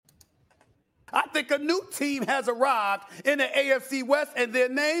I think a new team has arrived in the AFC West, and their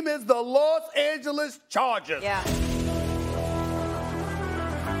name is the Los Angeles Chargers. Yeah.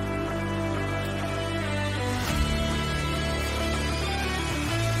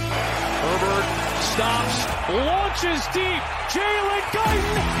 Herbert stops, launches deep. Jalen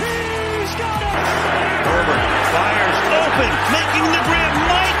Guyton, he's got it! Herbert fires open, making the grab.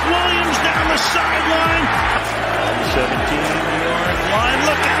 Mike Williams down the sideline. 17-yard line,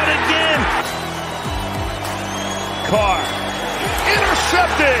 look out again. Carr,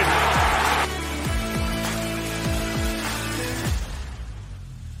 intercepted.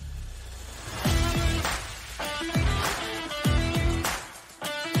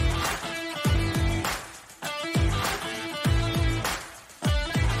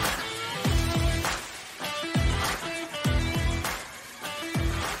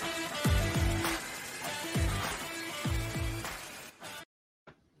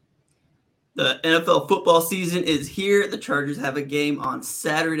 The NFL football season is here. The Chargers have a game on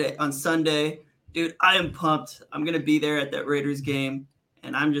Sunday. Dude, I am pumped. I'm going to be there at that Raiders game,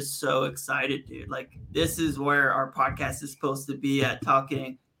 and I'm just so excited, dude. Like, this is where our podcast is supposed to be at,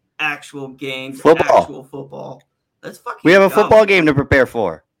 talking actual games, actual football. Let's fucking We have a go. football game to prepare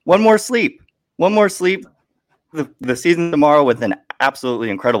for. One more sleep. The season tomorrow with an absolutely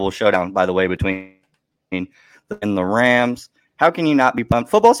incredible showdown, by the way, between and the Rams. How can you not be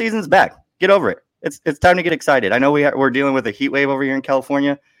pumped? Football season's back. Get over it. It's time to get excited. I know we're dealing with a heat wave over here in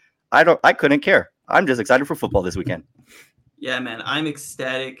California. I couldn't care. I'm just excited for football this weekend. Yeah, man, I'm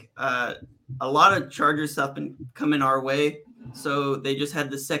ecstatic. A lot of Chargers stuff been coming our way. So they just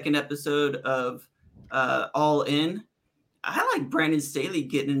had the second episode of All In. I like Brandon Staley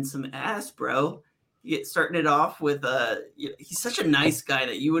getting in some ass, bro. Starting it off with he's such a nice guy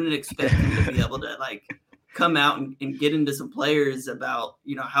that you wouldn't expect him to be able to like come out and get into some players about,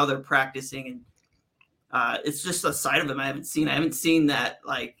 how they're practicing. And it's just a side of him I haven't seen. I haven't seen that,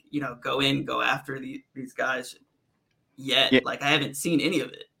 like, go after these guys yet. Yeah. Like, I haven't seen any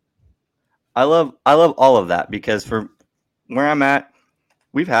of it. I love all of that because for where I'm at,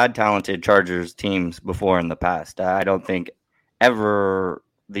 we've had talented Chargers teams before in the past. I don't think ever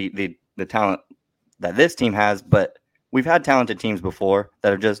the talent that this team has, but we've had talented teams before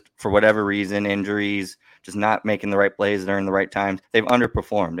that have just, for whatever reason, injuries, just not making the right plays during the right times. They've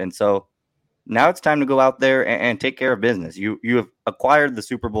underperformed. And so now it's time to go out there and take care of business. You have acquired the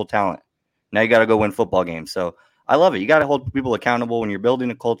Super Bowl talent. Now you got to go win football games. So I love it. You got to hold people accountable when you're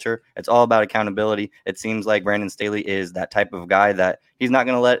building a culture. It's all about accountability. It seems like Brandon Staley is that type of guy that he's not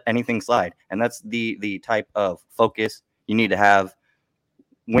going to let anything slide. And that's the type of focus you need to have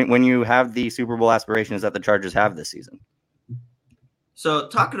when you have the Super Bowl aspirations that the Chargers have this season. So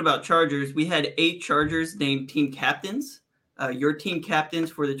talking about Chargers, we had 8 Chargers named team captains. Your team captains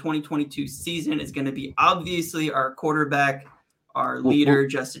for the 2022 season is going to be obviously our quarterback, our leader,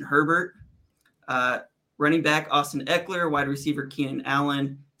 Justin Herbert, running back, Austin Eckler, wide receiver, Keenan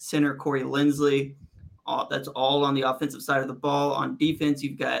Allen, center, Corey Linsley. That's all on the offensive side of the ball. On defense,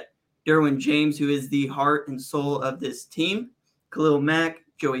 you've got Derwin James, who is the heart and soul of this team, Khalil Mack,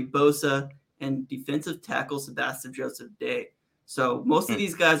 Joey Bosa, and defensive tackle, Sebastian Joseph Day. So most of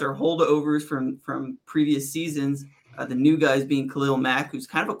these guys are holdovers from previous seasons. The new guys being Khalil Mack, who's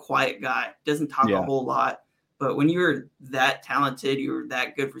kind of a quiet guy, doesn't talk a whole lot. But when you're that talented, you're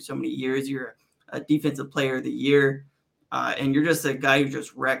that good for so many years, you're a defensive player of the year, and you're just a guy who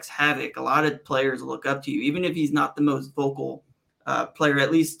just wrecks havoc. A lot of players look up to you, even if he's not the most vocal player,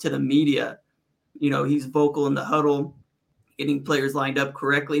 at least to the media. He's vocal in the huddle, getting players lined up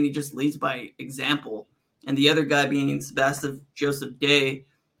correctly, and he just leads by example. And the other guy being Sebastian Joseph Day,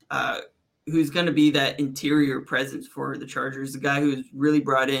 who's going to be that interior presence for the Chargers, the guy who's really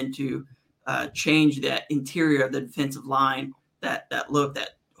brought in to change that interior of the defensive line, that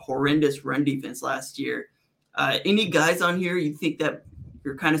horrendous run defense last year. Any guys on here you think that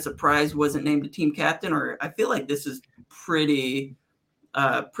you're kind of surprised wasn't named a team captain? Or I feel like this is pretty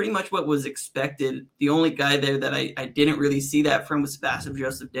much what was expected. The only guy there that I didn't really see that from was Sebastian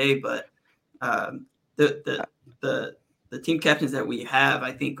Joseph Day, but the team captains that we have,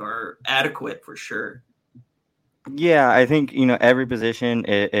 I think, are adequate for sure. Yeah, I think every position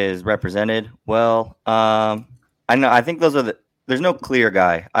is represented well. I think there's no clear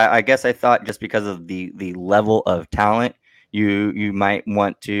guy. I guess I thought just because of the level of talent, you might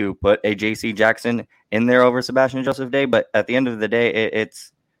want to put a J.C. Jackson in there over Sebastian Joseph Day, but at the end of the day,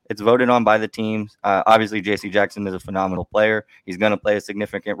 it's voted on by the teams. Obviously, J.C. Jackson is a phenomenal player. He's going to play a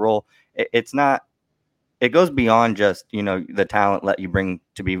significant role. It goes beyond just, the talent that you bring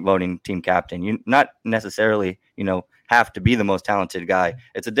to be voting team captain. You not necessarily, have to be the most talented guy.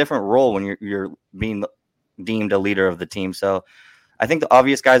 It's a different role when you're being deemed a leader of the team. So I think the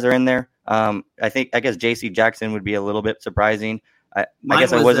obvious guys are in there. I guess J.C. Jackson would be a little bit surprising. I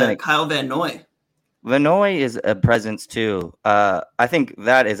guess I wasn't. Kyle Van Noy. Van Noy is a presence too. I think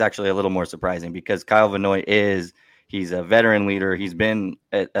that is actually a little more surprising because Kyle Van Noy he's a veteran leader. He's been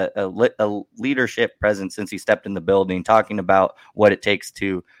a leadership presence since he stepped in the building, talking about what it takes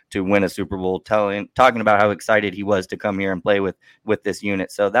to win a Super Bowl, talking about how excited he was to come here and play with this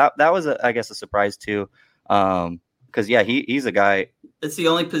unit. So that was I guess a surprise too. Because he's a guy. It's the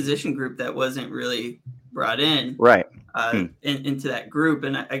only position group that wasn't really brought in, right? Into that group,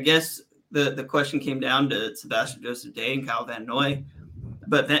 and I guess the question came down to Sebastian Joseph Day and Kyle Van Noy,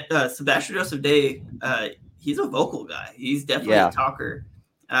 but Sebastian Joseph Day, he's a vocal guy. He's definitely a talker.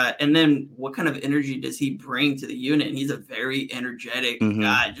 And then what kind of energy does he bring to the unit? And he's a very energetic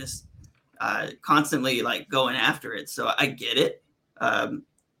guy, just constantly like going after it. So I get it.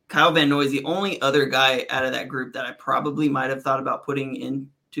 Kyle Van Noy is the only other guy out of that group that I probably might have thought about putting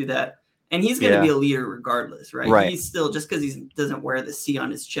into that. And he's going to be a leader regardless, right? He's still, just because he doesn't wear the C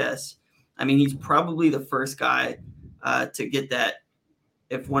on his chest. I mean, he's probably the first guy to get that.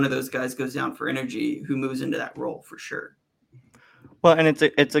 If one of those guys goes down for energy, who moves into that role for sure. Well, and I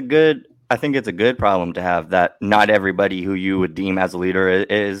think it's a good problem to have that not everybody who you would deem as a leader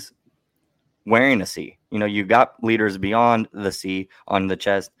is wearing a C. You got leaders beyond the C on the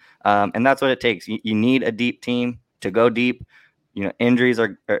chest. And that's what it takes. You need a deep team to go deep. Injuries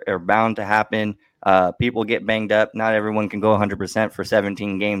are bound to happen. People get banged up. Not everyone can go 100% for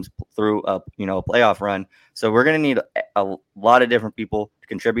 17 games through a playoff run. So we're going to need a lot of different people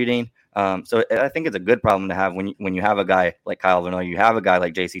contributing. So I think it's a good problem to have when you have a guy like Kyle Van Noy, you have a guy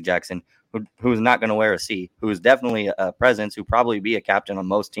like J.C. Jackson who's not going to wear a C, who's definitely a presence, who probably be a captain on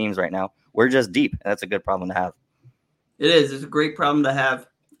most teams right now. We're just deep. And that's a good problem to have. It is. It's a great problem to have.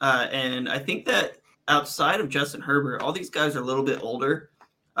 And I think that outside of Justin Herbert, all these guys are a little bit older.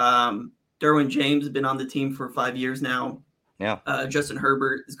 Derwin James has been on the team for 5 years now. Yeah. Justin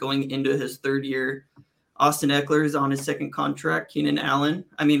Herbert is going into his third year. Austin Eckler is on his second contract. Keenan Allen.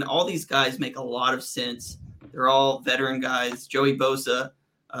 I mean, all these guys make a lot of sense. They're all veteran guys. Joey Bosa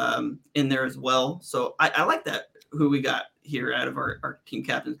in there as well. So I like that, who we got here out of our team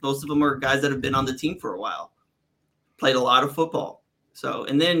captains. Most of them are guys that have been on the team for a while, played a lot of football. So,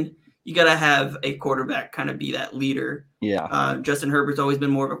 and then you got to have a quarterback kind of be that leader. Yeah. Justin Herbert's always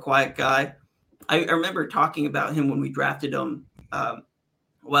been more of a quiet guy. I remember talking about him when we drafted him a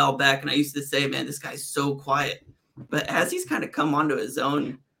while back, and I used to say, man, this guy's so quiet. But as he's kind of come onto his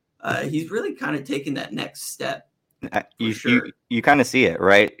own, he's really kind of taken that next step. You kind of see it,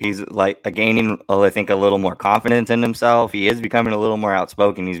 right? He's like gaining, I think, a little more confidence in himself. He is becoming a little more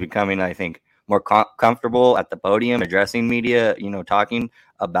outspoken. He's becoming, I think, more comfortable at the podium, addressing media, talking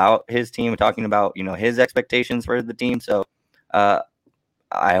about his team, talking about, his expectations for the team. So I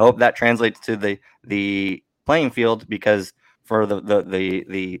hope that translates to the playing field, because for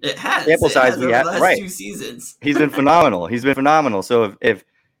the sample size we have, right? 2 seasons. He's been phenomenal. So if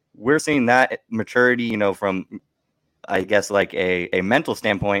we're seeing that maturity, from, I guess, like a mental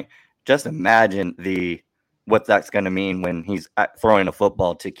standpoint, just imagine what that's going to mean when he's throwing a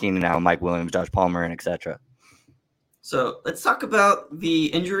football to Keenan Allen, Mike Williams, Josh Palmer, and etc. So let's talk about the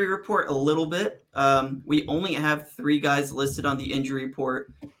injury report a little bit. We only have 3 guys listed on the injury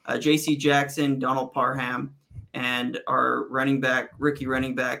report: J.C. Jackson, Donald Parham, and our rookie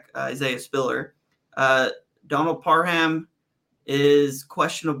running back, Isaiah Spiller. Donald Parham is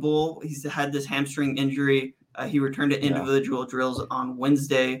questionable. He's had this hamstring injury. He returned to individual drills on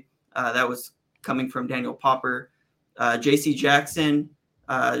Wednesday. That was coming from Daniel Popper. J.C. Jackson,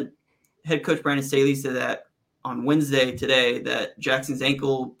 head coach Brandon Staley said that on Wednesday today that Jackson's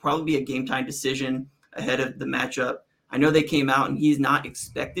ankle will probably be a game-time decision ahead of the matchup. I know they came out and he's not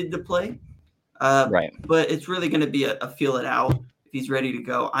expected to play, right? But it's really going to be a feel it out if he's ready to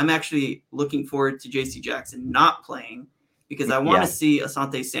go. I'm actually looking forward to J.C. Jackson not playing, because I want to see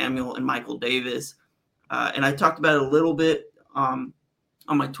Asante Samuel and Michael Davis. And I talked about it a little bit on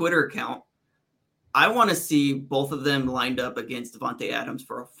my Twitter account. I want to see both of them lined up against Davante Adams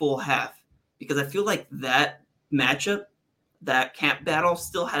for a full half, because I feel like that matchup, that camp battle,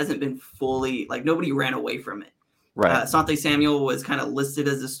 still hasn't been fully, like, nobody ran away from it. Right. Asante Samuel was kind of listed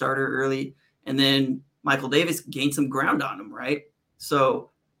as a starter early, and then Michael Davis gained some ground on him, right?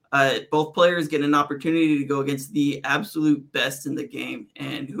 So both players get an opportunity to go against the absolute best in the game,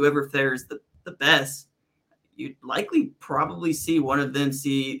 and whoever fares the best, you'd likely probably see one of them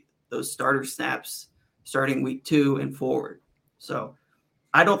see those starter snaps starting week 2 and forward. So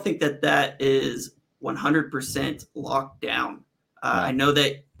I don't think that is 100% locked down. I know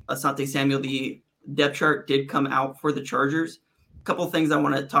that Asante Samuel, the depth chart did come out for the Chargers. A couple of things I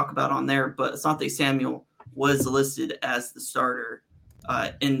want to talk about on there, but Asante Samuel was listed as the starter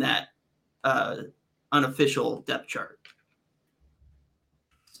in that unofficial depth chart.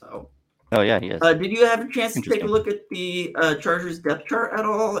 So, oh yeah, he is. Did you have a chance to take a look at the Chargers depth chart at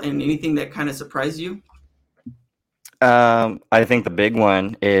all, and anything that kind of surprised you? I think the big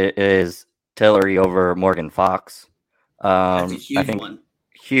one is Tillery over Morgan Fox. That's a huge one.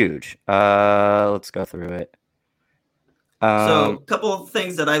 Huge. Let's go through it. So a couple of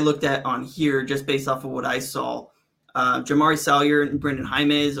things that I looked at on here, just based off of what I saw. Jamari Salyer and Brendan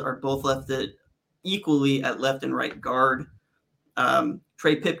Jaimes are both left equally at left and right guard.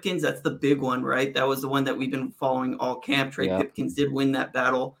 Trey Pipkins, that's the big one, right? That was the one that we've been following all camp. Trey Pipkins did win that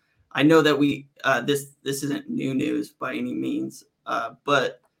battle. I know that this isn't new news by any means,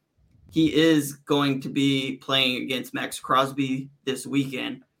 but he is going to be playing against Max Crosby this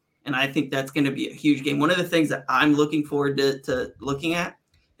weekend, and I think that's going to be a huge game. One of the things that I'm looking forward to looking at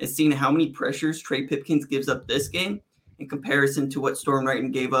is seeing how many pressures Trey Pipkins gives up this game in comparison to what Storm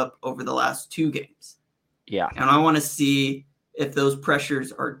Wrighton gave up over the last 2 games. Yeah. And I want to see if those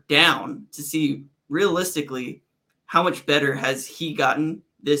pressures are down to see realistically how much better has he gotten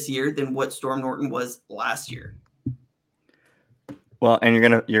this year than what Storm Norton was last year. Well, and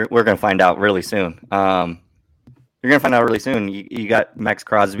we're gonna find out really soon. You're gonna find out really soon. You got Max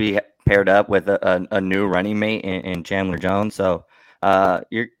Crosby paired up with a new running mate in Chandler Jones, so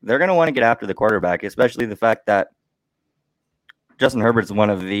they're gonna want to get after the quarterback, especially the fact that Justin Herbert's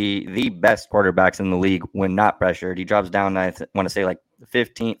one of the best quarterbacks in the league when not pressured. He drops down, I want to say, like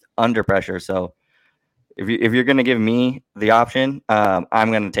 15th under pressure. So if you're going to give me the option,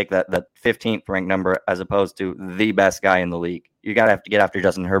 I'm going to take that 15th ranked number as opposed to the best guy in the league. You have to get after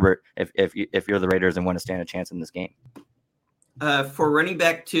Justin Herbert if you're the Raiders and want to stand a chance in this game. For running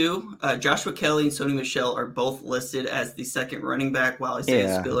back 2, Joshua Kelly and Sony Michel are both listed as the second running back, while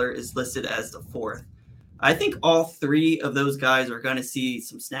Isaiah Spiller is listed as the 4th. I think all 3 of those guys are going to see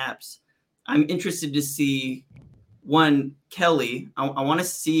some snaps. I'm interested to see, one, Kelly. I want to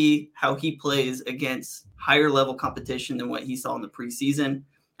see how he plays against higher level competition than what he saw in the preseason.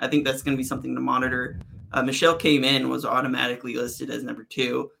 I think that's going to be something to monitor. Michelle came in, was automatically listed as number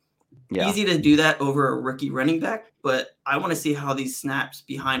 2. Yeah. Easy to do that over a rookie running back, but I want to see how these snaps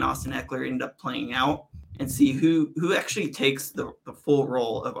behind Austin Eckler end up playing out and see who actually takes the full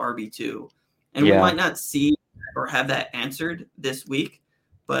role of RB2. And we might not see or have that answered this week,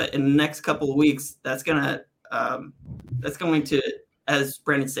 but in the next couple of weeks, that's going to, as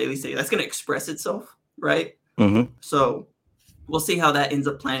Brandon Staley said, that's going to express itself, right? Mm-hmm. So we'll see how that ends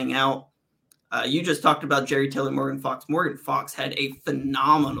up planning out. You just talked about Jerry Tillery, Morgan Fox. Morgan Fox had a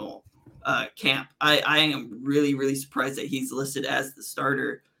phenomenal camp. I am really, really surprised that he's listed as the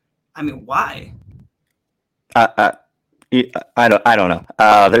starter. I mean, why? I don't know.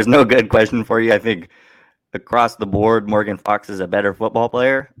 There's no good question for you. I think across the board, Morgan Fox is a better football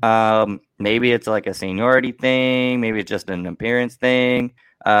player. Maybe it's like a seniority thing. Maybe it's just an appearance thing.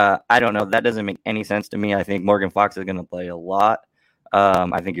 I don't know. That doesn't make any sense to me. I think Morgan Fox is going to play a lot.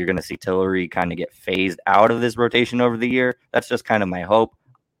 I think you're going to see Tillery kind of get phased out of this rotation over the year. That's just kind of my hope.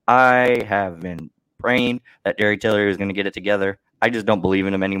 I have been praying that Jerry Tillery is going to get it together. I just don't believe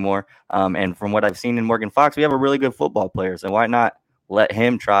in him anymore. And from what I've seen in Morgan Fox, we have a really good football player. So why not let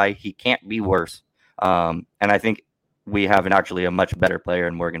him try? He can't be worse. And I think we have actually a much better player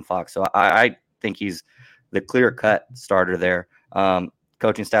in Morgan Fox. So I think he's the clear-cut starter there.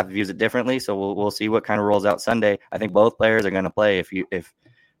 Coaching staff views it differently, so we'll see what kind of rolls out Sunday. I think both players are going to play if you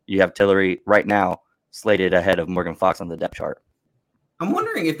have Tillery right now slated ahead of Morgan Fox on the depth chart. I'm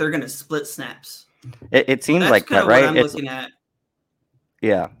wondering if they're going to split snaps. It seems That's like kind that, of right? What I'm looking at.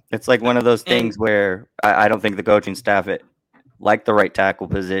 Yeah, it's like one of those things where I don't think the coaching staff like the right tackle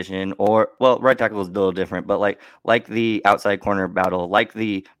position, right tackle is a little different, but like the outside corner battle, like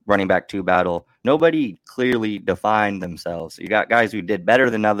the running back 2 battle, nobody clearly defined themselves. You got guys who did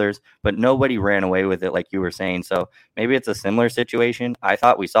better than others, but nobody ran away with it, like you were saying. So maybe it's a similar situation. I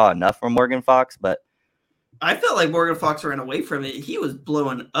thought we saw enough from Morgan Fox, but I felt like Morgan Fox ran away from it. He was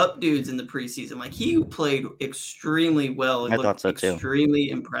blowing up dudes in the preseason. Like, he played extremely well. I thought so too.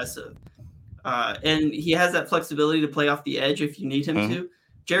 Extremely impressive. And he has that flexibility to play off the edge if you need him to.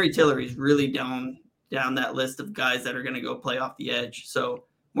 Jerry Tillery is really down that list of guys that are going to go play off the edge. So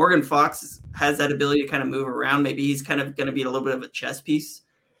Morgan Fox has that ability to kind of move around. Maybe he's kind of going to be a little bit of a chess piece.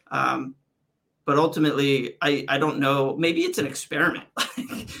 But ultimately, I don't know. Maybe it's an experiment.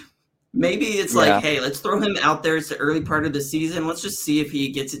 Maybe it's like, hey, let's throw him out there. It's the early part of the season. Let's just see if he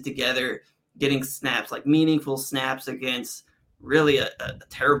gets it together. getting snaps, like meaningful snaps against really a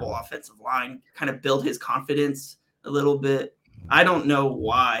terrible offensive line, kind of build his confidence a little bit. I don't know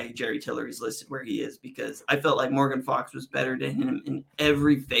why Jerry Tillery's listed where he is, because I felt like Morgan Fox was better than him in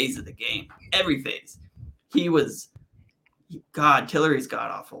every phase of the game. Every phase. Tillery's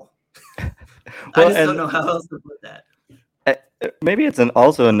god-awful. I just don't know how else to put that. Maybe it's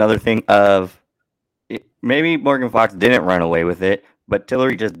also another thing of maybe Morgan Fox didn't run away with it, but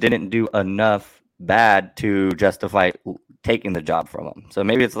Tillery just didn't do enough bad to justify taking the job from him. So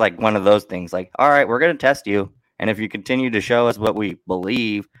maybe it's like one of those things like, all right, we're going to test you. And if you continue to show us what we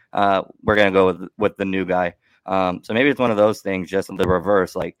believe, we're going to go with the new guy. So maybe it's one of those things, just the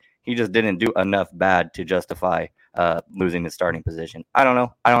reverse. Like he just didn't do enough bad to justify losing his starting position. I don't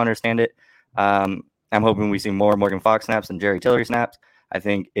know. I don't understand it. I'm hoping we see more Morgan Fox snaps than Jerry Tillery snaps. I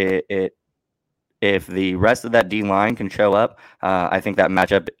think if the rest of that D line can show up, I think that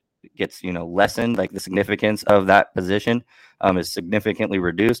matchup gets lessened. Like the significance of that position is significantly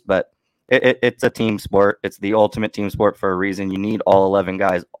reduced. But it's a team sport. It's the ultimate team sport for a reason. You need all 11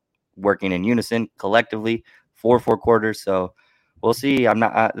 guys working in unison collectively for 4 quarters. So we'll see.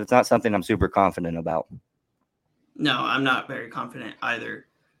 It's not something I'm super confident about. No, I'm not very confident either.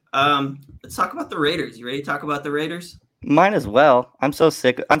 Let's talk about the Raiders. You ready to talk about the Raiders? Might as well. I'm so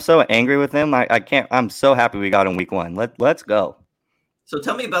sick. I'm so angry with them. I can't. I'm so happy we got in week 1. Let's go. So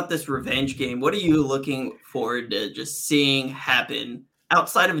tell me about this revenge game. What are you looking forward to just seeing happen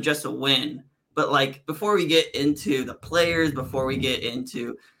outside of just a win? But like before we get into the players, before we get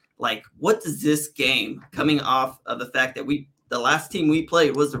into like what does this game coming off of the fact that the last team we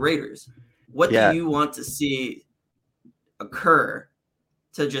played was the Raiders. What do you want to see occur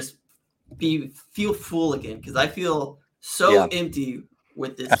to just feel full again? Because I feel so empty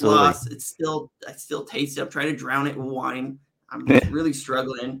with this loss. I still taste it. I'm trying to drown it with wine. I'm really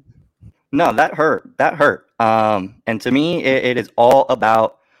struggling. No, that hurt. And to me, it is all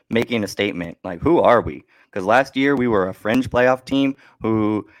about making a statement. Like, who are we? Because last year we were a fringe playoff team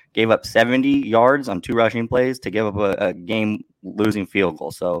who gave up 70 yards on 2 rushing plays to give up a game-losing field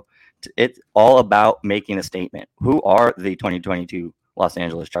goal. So it's all about making a statement. Who are the 2022 Los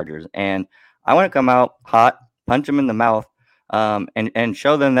Angeles Chargers? And I want to come out hot, punch them in the mouth, and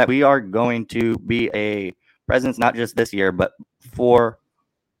show them that we are going to be a presence not just this year, but for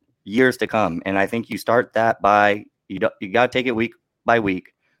years to come. And I think you start that by you got to take it week by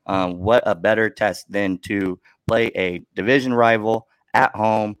week. What a better test than to play a division rival at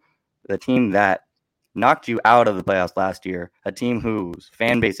home, the team that knocked you out of the playoffs last year, a team whose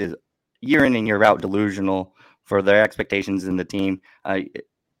fan base is year in and year out delusional for their expectations in the team.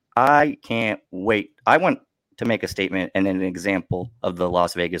 I can't wait. I want to make a statement and an example of the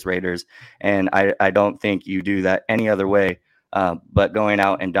Las Vegas Raiders, and I don't think you do that any other way but going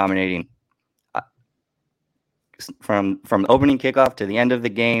out and dominating from opening kickoff to the end of the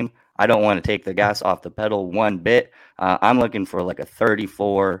game. I don't want to take the gas off the pedal one bit. I'm looking for like a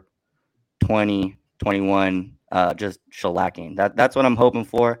 34, 20, 21, just shellacking. That's what I'm hoping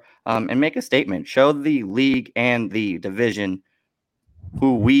for. And make a statement. Show the league and the division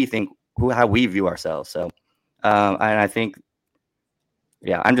how we view ourselves. So, and I think,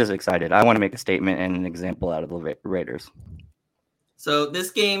 I'm just excited. I want to make a statement and an example out of the Raiders. So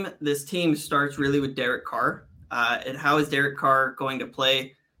this team starts really with Derek Carr. And how is Derek Carr going to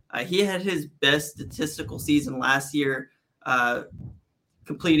play? He had his best statistical season last year,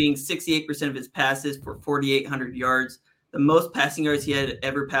 completing 68% of his passes for 4,800 yards. The most passing yards he had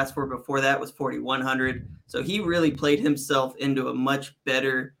ever passed for before that was 4,100. So he really played himself into a much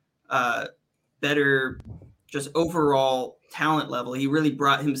better just overall talent level. He really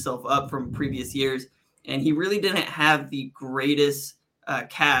brought himself up from previous years, and he really didn't have the greatest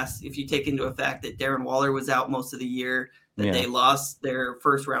cast if you take into effect that Darren Waller was out most of the year, that they lost their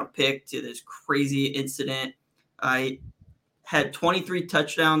first round pick to this crazy incident. Had 23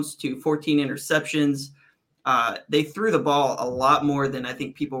 touchdowns to 14 interceptions. They threw the ball a lot more than I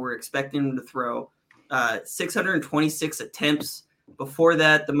think people were expecting him to throw. 626 attempts. Before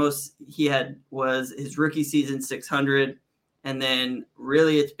that, the most he had was his rookie season, 600. And then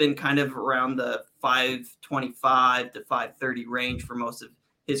really it's been kind of around the 525 to 530 range for most of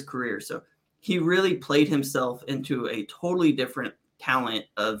his career. So he really played himself into a totally different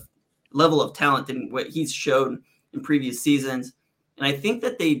level of talent than what he's shown in previous seasons. And I think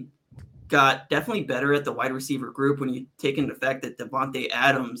that they got definitely better at the wide receiver group when you take into effect that Devontae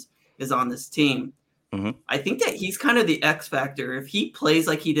Adams is on this team. Mm-hmm. I think that he's kind of the X factor. If he plays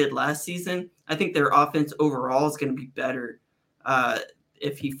like he did last season, I think their offense overall is going to be better.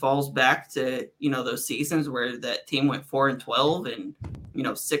 if he falls back to, those seasons where that team went 4-12 and,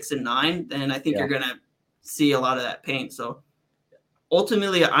 6-9, then I think you're going to see a lot of that pain. So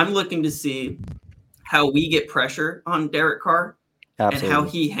ultimately, I'm looking to see how we get pressure on Derek Carr. Absolutely. And how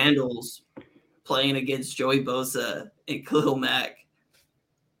he handles playing against Joey Bosa and Khalil Mack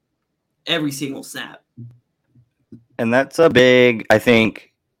every single snap. And that's a big, I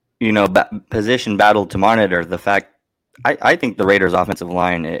think, position battle to monitor. The fact, I think the Raiders' offensive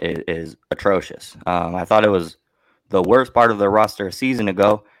line is atrocious. I thought it was the worst part of their roster a season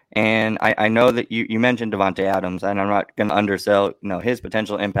ago. And I know that you mentioned Davante Adams, and I'm not going to undersell his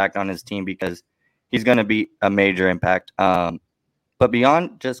potential impact on his team because he's going to be a major impact. But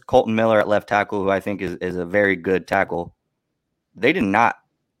beyond just Colton Miller at left tackle, who I think is a very good tackle, they did not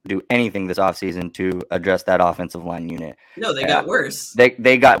do anything this offseason to address that offensive line unit. No, they got worse.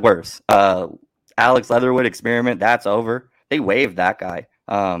 They got worse. Alex Leatherwood experiment, that's over. They waived that guy.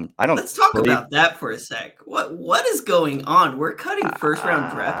 Let's talk about that for a sec. What is going on? We're cutting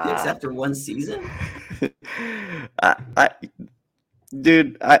first-round draft picks after one season?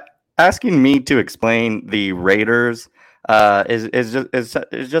 Asking me to explain the Raiders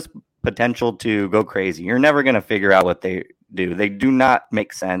is just potential to go crazy. You're never going to figure out what they do. They do not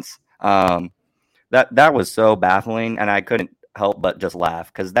make sense. That was so baffling, and I couldn't help but just laugh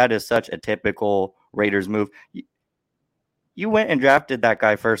because that is such a typical Raiders move. You went and drafted that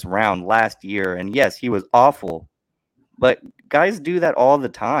guy first round last year, and yes, he was awful, but guys do that all the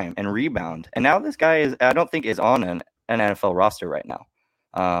time and rebound. And now this guy I don't think is on an NFL roster right now.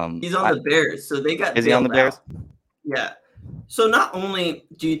 He's on the Bears, so they got. Is he on the Bears? Yeah. So not only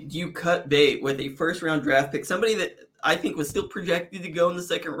do you cut bait with a first-round draft pick, somebody that I think was still projected to go in the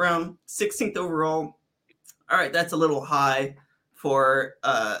second round, 16th overall. All right, that's a little high for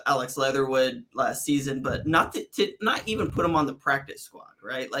Alex Leatherwood last season, but not to not even put him on the practice squad,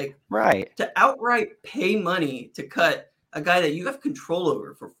 right? Like, right. To outright pay money to cut a guy that you have control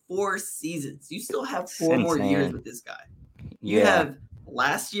over for 4 seasons. You still have 4 more years with this guy. You have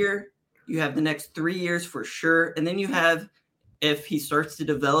last year, you have the next 3 years for sure, and then you have, if he starts to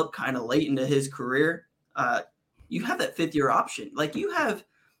develop kind of late into his career, you have that 5th-year option. Like, you have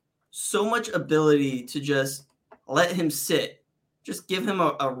so much ability to just let him sit. Just give him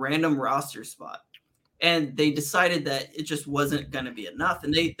a random roster spot. And they decided that it just wasn't going to be enough.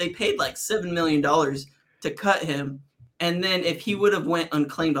 And they paid like $7 million to cut him. And then if he would have went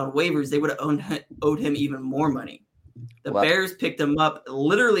unclaimed on waivers, they would have owed him even more money. The Bears picked him up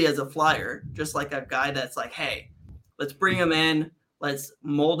literally as a flyer, just like a guy that's like, hey, let's bring him in. Let's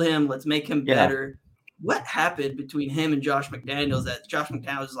mold him. Let's make him better. What happened between him and Josh McDaniels that Josh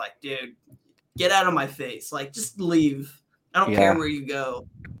McDaniels was like, dude, get out of my face. Like, just leave. I don't care where you go.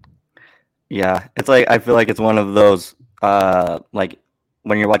 Yeah, it's like I feel like it's one of those like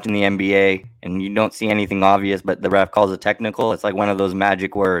when you're watching the NBA and you don't see anything obvious, but the ref calls it technical. It's like one of those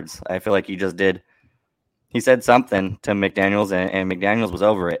magic words. I feel like he just did. He said something to McDaniels, and McDaniels was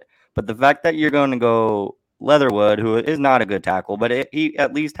over it. But the fact that you're going to go Leatherwood, who is not a good tackle, but he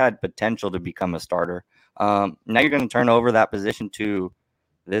at least had potential to become a starter. Now you're going to turn over that position to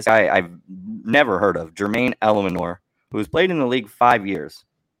this guy I've never heard of, Jermaine Eluemunor, who's played in the league 5 years,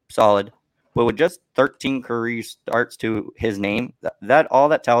 solid, but with just 13 career starts to his name, that all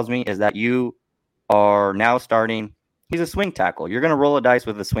that tells me is that you are now starting. He's a swing tackle. You're going to roll a dice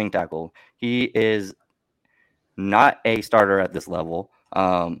with a swing tackle. He is not a starter at this level.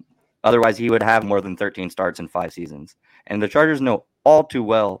 Otherwise, he would have more than 13 starts in 5 seasons. And the Chargers know all too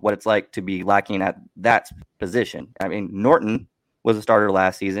well what it's like to be lacking at that position. I mean, Norton was a starter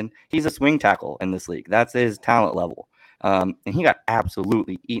last season. He's a swing tackle in this league. That's his talent level. And he got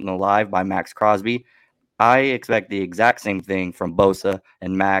absolutely eaten alive by Max Crosby. I expect the exact same thing from Bosa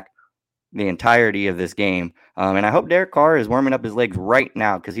and Mac the entirety of this game. And I hope Derek Carr is warming up his legs right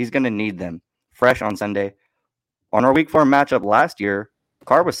now because he's going to need them fresh on Sunday. On our Week 4 matchup last year,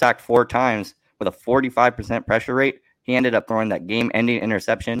 Carr was sacked 4 times with a 45% pressure rate. He ended up throwing that game-ending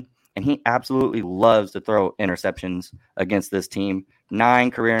interception, and he absolutely loves to throw interceptions against this team. 9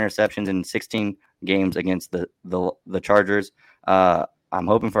 career interceptions in 16 games against the Chargers. I'm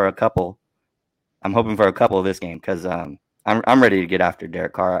hoping for a couple. I'm hoping for a couple of this game because I'm ready to get after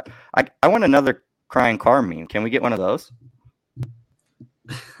Derek Carr. I want another crying Carr meme. Can we get one of those?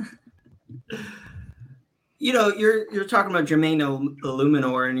 You know, you're talking about Jermaine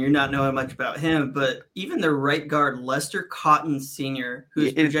Eluemunor, and you're not knowing much about him, but even their right guard, Lester Cotton Sr.,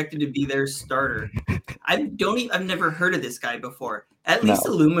 who's projected to be their starter. I've never heard of this guy before. At least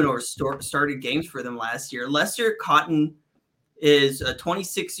Eluemunor started games for them last year. Lester Cotton is a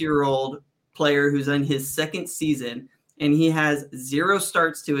 26-year-old player who's in his 2nd season, and he has 0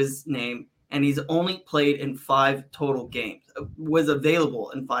 starts to his name, and he's only played in 5 total games, was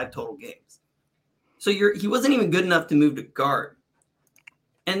available in 5 total games. So he wasn't even good enough to move to guard.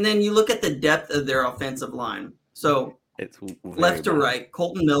 And then you look at the depth of their offensive line. So It's left to right,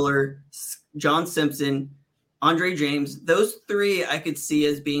 Colton Miller, John Simpson, Andre James, those 3 I could see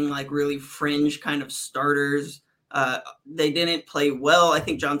as being like really fringe kind of starters. They didn't play well. I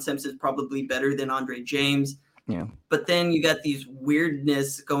think John Simpson is probably better than Andre James. Yeah. But then you got these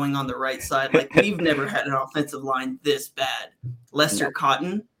weirdness going on the right side. Like we've never had an offensive line this bad. Lester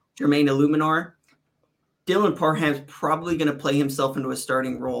Cotton, Jermaine Illuminor. Dylan Parham's probably going to play himself into a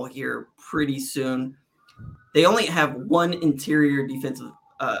starting role here pretty soon. They only have 1 interior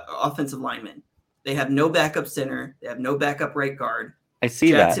offensive lineman. They have no backup center. They have no backup right guard. I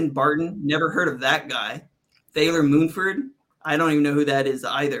see Jackson that. Barton, never heard of that guy. Thaler Moonford, I don't even know who that is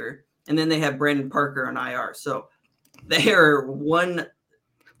either. And then they have Brandon Parker on IR. So they are one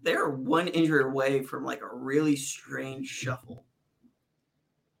injury away from like a really strange shuffle.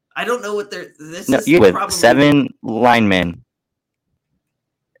 I don't know what You have 7 linemen,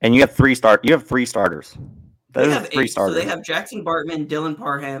 and you have 3 starters. They have 3 starters. So they have Jackson Bartman, Dylan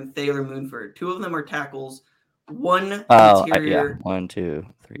Parham, Thaler Moonford. 2 of them are tackles. 1 interior. 1, 2,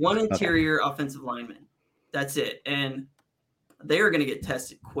 3. 1 interior offensive lineman. That's it, and they are going to get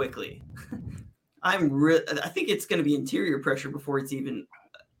tested quickly. I think it's going to be interior pressure before it's even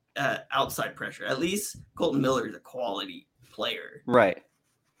outside pressure. At least Colton Miller is a quality player. Right.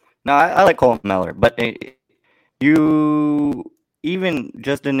 No, I like Colton Miller, but you even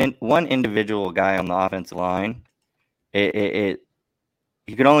just one individual guy on the offensive line, he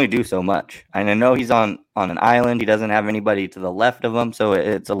can only do so much. And I know he's on an island. He doesn't have anybody to the left of him, so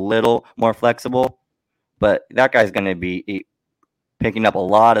it's a little more flexible. But that guy's going to be picking up a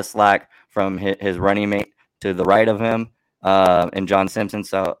lot of slack from his running mate to the right of him, and John Simpson.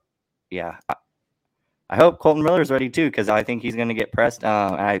 So, yeah, I hope Colton Miller is ready too, because I think he's going to get pressed.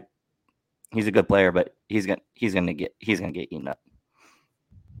 He's a good player, but he's going to get eaten up.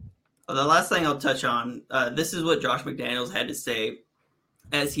 The last thing I'll touch on, this is what Josh McDaniels had to say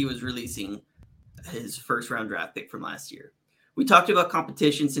as he was releasing his first round draft pick from last year. We talked about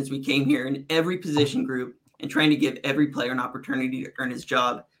competition since we came here in every position group and trying to give every player an opportunity to earn his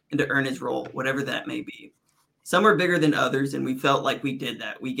job and to earn his role, whatever that may be. Some are bigger than others, and we felt like we did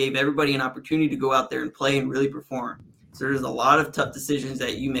that. We gave everybody an opportunity to go out there and play and really perform. So there's a lot of tough decisions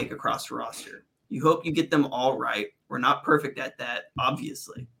that you make across the roster. You hope you get them all right. We're not perfect at that,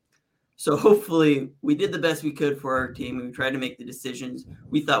 obviously. So hopefully we did the best we could for our team, and we tried to make the decisions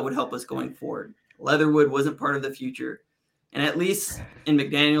we thought would help us going forward. Leatherwood wasn't part of the future. And at least in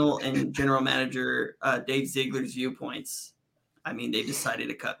McDaniel and general manager Dave Ziegler's viewpoints, I mean, they decided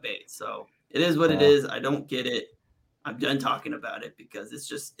to cut bait. So it is what it is. I don't get it. I'm done talking about it because it's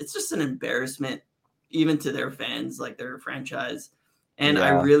just an embarrassment, even to their fans, like their franchise. And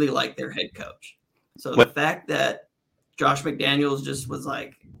I really like their head coach. So the fact that Josh McDaniels just was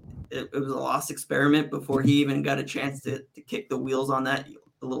like, it was a lost experiment before he even got a chance to kick the wheels on that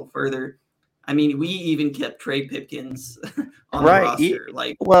a little further. I mean, we even kept Trey Pipkins on the roster.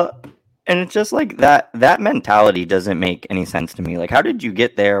 And it's just like that mentality doesn't make any sense to me. Like, how did you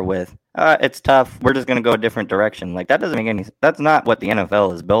get there with, it's tough, we're just going to go a different direction? Like, that doesn't make any sense. That's not what the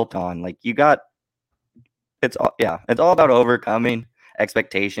NFL is built on. Like, it's all about overcoming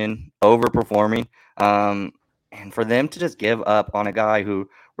expectation, overperforming. And for them to just give up on a guy who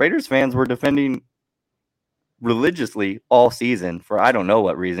Raiders fans were defending religiously all season for I don't know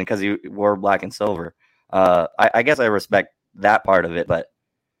what reason, because he wore black and silver. I guess I respect that part of it, but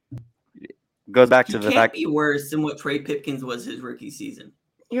it goes back to the fact be worse than what Trey Pipkins was his rookie season.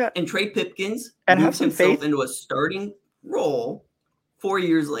 Yeah, and Trey Pipkins moved himself into a starting role 4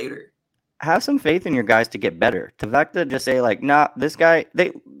 years later. Have some faith in your guys to get better. The fact to just say like, nah, this guy.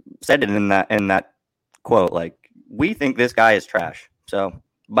 They said it in that quote, like, we think this guy is trash. So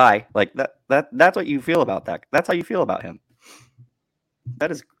bye. Like that's what you feel about that. That's how you feel about him.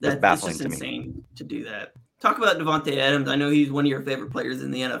 That's baffling to me. It's insane to do that. Talk about Davante Adams. I know he's one of your favorite players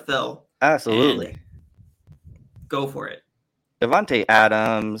in the NFL. Absolutely. Go for it. Davante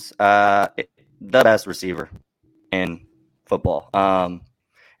Adams, the best receiver in football. And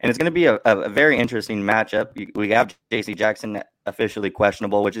it's going to be a very interesting matchup. We have J.C. Jackson officially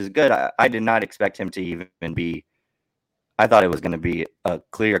questionable, which is good. I did not expect him to even be. I thought it was going to be a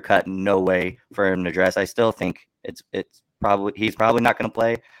clear cut, no way for him to dress. I still think he's probably not going to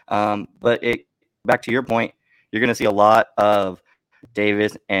play. But back to your point, you're going to see a lot of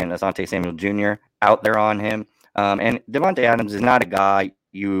Davis and Asante Samuel Jr. out there on him. And Davante Adams is not a guy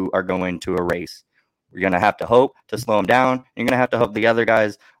you are going to erase. You're going to have to hope to slow him down. You're going to have to hope the other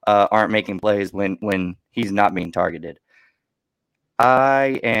guys aren't making plays when he's not being targeted.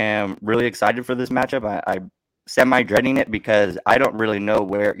 I am really excited for this matchup. I semi-dreading it because I don't really know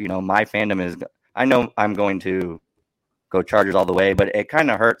where, my fandom is. I know I'm going to go Chargers all the way, but it kind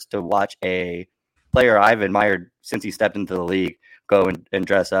of hurts to watch a player I've admired since he stepped into the league go and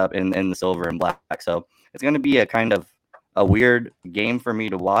dress up in the silver and black. So it's going to be a kind of a weird game for me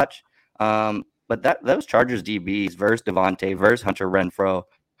to watch. But those Chargers DBs versus Davante versus Hunter Renfrow,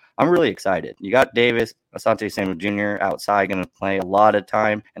 I'm really excited. You got Davis, Asante Samuel Jr. outside, going to play a lot of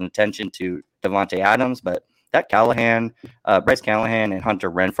time and attention to Davante Adams, but that Bryce Callahan and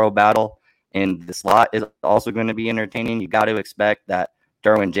Hunter Renfrow battle in the slot is also going to be entertaining. You got to expect that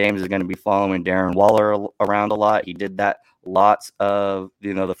Derwin James is going to be following Darren Waller around a lot. He did that lots of,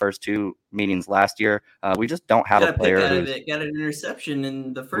 the first two meetings last year. We just don't have a player who got an interception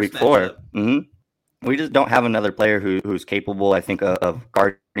in the first week 4. We just don't have another player who's capable, I think, of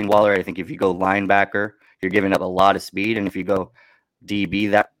guarding Waller. I think if you go linebacker, you're giving up a lot of speed. And if you go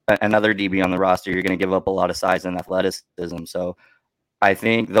DB, another DB on the roster, you're going to give up a lot of size and athleticism. So I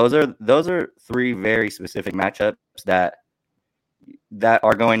think those are 3 very specific matchups that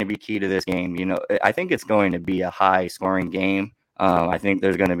are going to be key to this game. I think it's going to be a high scoring game. I think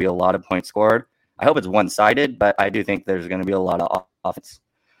there's going to be a lot of points scored. I hope it's one-sided, but I do think there's going to be a lot of offense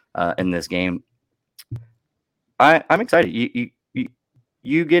in this game. I'm excited.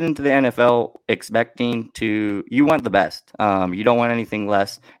 You get into the NFL expecting you want the best. You don't want anything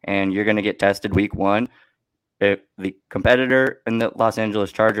less, and you're going to get tested week 1. The competitor in the Los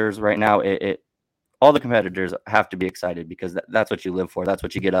Angeles Chargers right now, all the competitors have to be excited because that's what you live for. That's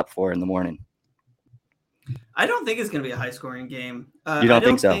what you get up for in the morning. I don't think it's going to be a high-scoring game. You don't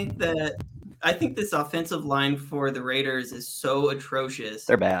think so? I think this offensive line for the Raiders is so atrocious.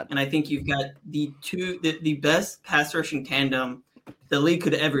 They're bad. And I think you've got the best pass rushing tandem the league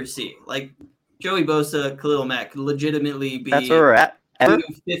could ever see. Like Joey Bosa, Khalil Mack could legitimately be that's where we're at.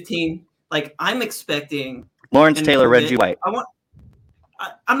 15. Like I'm expecting Lawrence Taylor, Reggie White.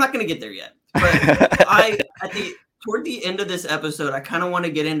 I'm not going to get there yet. But toward the end of this episode, I kind of want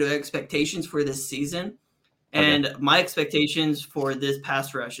to get into expectations for this season. And my expectations for this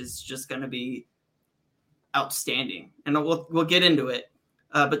pass rush is just going to be outstanding. And we'll get into it.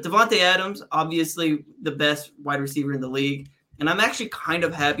 But Davante Adams, obviously the best wide receiver in the league. And I'm actually kind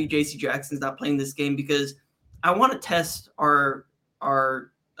of happy J.C. Jackson's not playing this game because I want to test our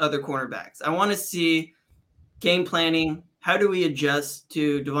other cornerbacks. I want to see game planning. How do we adjust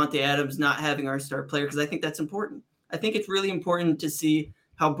to Davante Adams not having our star player? Because I think that's important. I think it's really important to see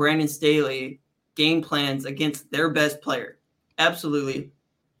how Brandon Staley game plans against their best player. Absolutely.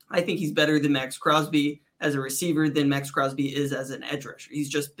 I think he's better than Max Crosby as a receiver than Max Crosby is as an edge rusher. He's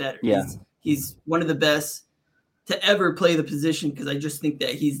just better. Yeah. He's one of the best to ever play the position because I just think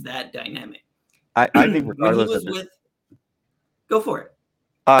that he's that dynamic. I think regardless of go for it.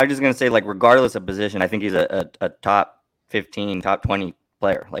 I'm just going to say, regardless of position, I think he's a top 15, top 20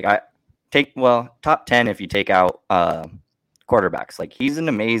 player. Top 10 if you take out quarterbacks. He's an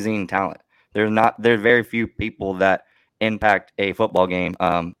amazing talent. There's very few people that impact a football game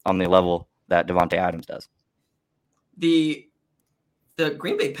on the level that Davante Adams does. The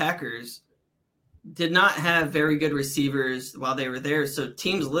Green Bay Packers did not have very good receivers while they were there, so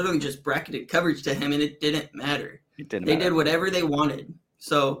teams literally just bracketed coverage to him, and it didn't matter. They did whatever they wanted.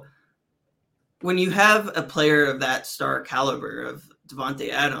 So when you have a player of that star caliber of Davante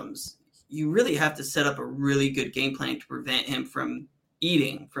Adams, you really have to set up a really good game plan to prevent him from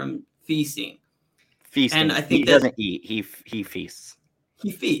eating, from feasting. And I think he doesn't eat. He feasts.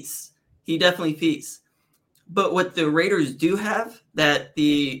 He feasts. He definitely feasts. But what the Raiders do have that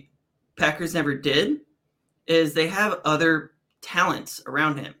the Packers never did is they have other talents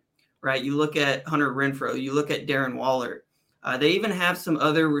around him, right? You look at Hunter Renfrow. You look at Darren Waller. They even have some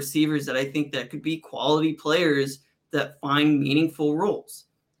other receivers that I think that could be quality players that find meaningful roles.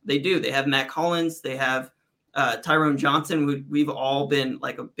 They do. They have Matt Collins. They have Tyrone Johnson, who we've all been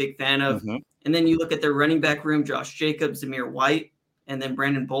a big fan of. Mm-hmm. And then you look at their running back room, Josh Jacobs, Zamir White, and then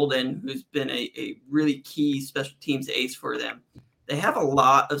Brandon Bolden, who's been a really key special teams ace for them. They have a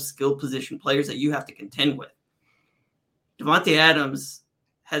lot of skill position players that you have to contend with. Davante Adams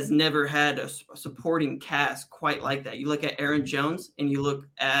has never had a supporting cast quite like that. You look at Aaron Jones and you look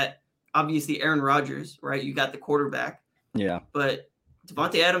at, obviously, Aaron Rodgers, right? You got the quarterback. Yeah. But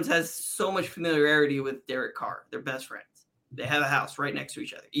Davante Adams has so much familiarity with Derek Carr. They're best friends. They have a house right next to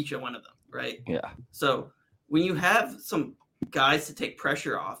each other, each one of them, right? Yeah. So when you have some guys to take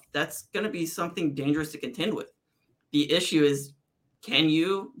pressure off, that's going to be something dangerous to contend with. The issue is, can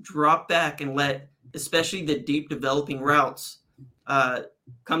you drop back and let especially the deep developing routes,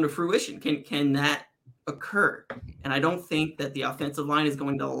 come to fruition? Can that occur? And I don't think that the offensive line is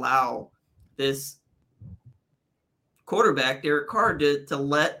going to allow this quarterback, Derek Carr, to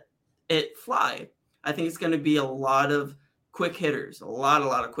let it fly. I think it's going to be a lot of quick hitters, a lot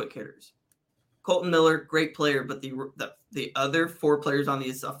of quick hitters. Colton Miller, great player, but the other 4 players on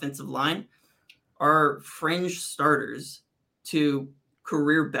this offensive line are fringe starters to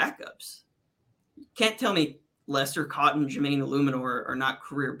career backups. You can't tell me Lester Cotton, Jermaine Illuminor are not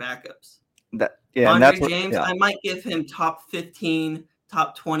career backups. Andre James, I might give him top 15,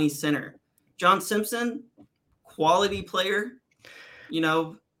 top 20 center. John Simpson, quality player,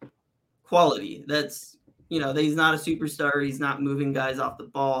 quality. That's, he's not a superstar. He's not moving guys off the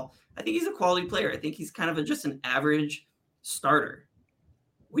ball. I think he's a quality player. I think he's kind of just an average starter.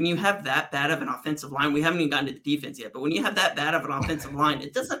 When you have that bad of an offensive line, we haven't even gotten to the defense yet, but when you have that bad of an offensive line,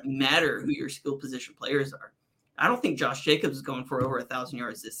 it doesn't matter who your skill position players are. I don't think Josh Jacobs is going for over 1,000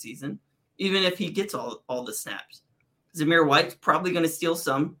 yards this season, even if he gets all the snaps. Zamir White's probably going to steal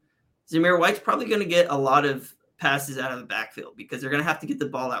some. Zamir White's probably going to get a lot of passes out of the backfield because they're going to have to get the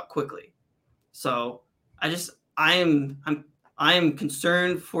ball out quickly. So I am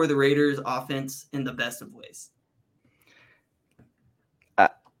concerned for the Raiders offense in the best of ways.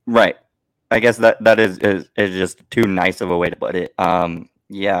 Right. I guess that is just too nice of a way to put it. I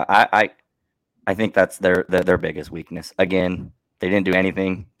think that's their biggest weakness. Again, they didn't do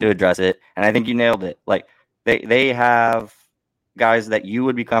anything to address it, and I think you nailed it. Like they have guys that you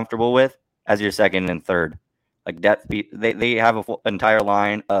would be comfortable with as your second and third, like depth. They have an entire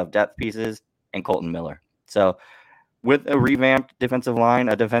line of depth pieces and Colton Miller. So with a revamped defensive line,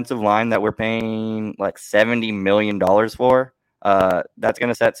 a defensive line that we're paying like $70 million for, that's going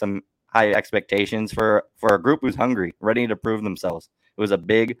to set some high expectations for a group who's hungry, ready to prove themselves. It was a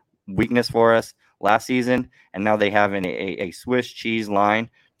big weakness for us last season, and now they have a Swiss cheese line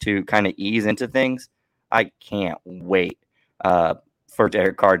to kind of ease into things. I can't wait for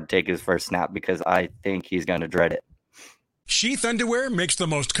Derek Carr to take his first snap because I think he's going to dread it. Sheath Underwear makes the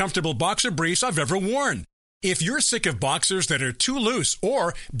most comfortable boxer briefs I've ever worn. If you're sick of boxers that are too loose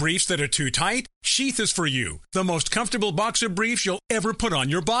or briefs that are too tight, Sheath is for you. The most comfortable boxer briefs you'll ever put on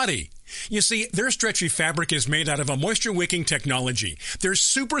your body. You see, their stretchy fabric is made out of a moisture-wicking technology. They're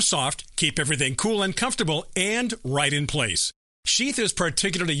super soft, keep everything cool and comfortable, and right in place. Sheath is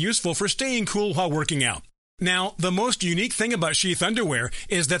particularly useful for staying cool while working out. Now, the most unique thing about Sheath Underwear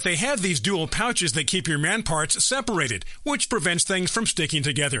is that they have these dual pouches that keep your man parts separated, which prevents things from sticking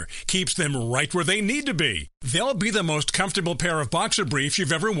together, keeps them right where they need to be. They'll be the most comfortable pair of boxer briefs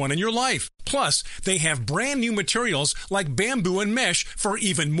you've ever worn in your life. Plus, they have brand new materials like bamboo and mesh for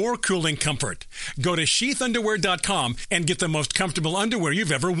even more cooling comfort. Go to sheathunderwear.com and get the most comfortable underwear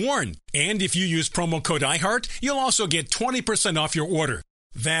you've ever worn. And if you use promo code iHeart, you'll also get 20% off your order.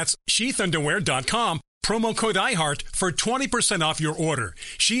 That's sheathunderwear.com. Promo code iHeart for 20% off your order.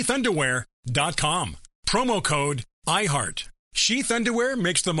 sheathunderwear.com. Promo code iHeart. Sheath Underwear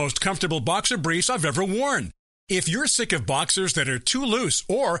makes the most comfortable boxer briefs I've ever worn. If you're sick of boxers that are too loose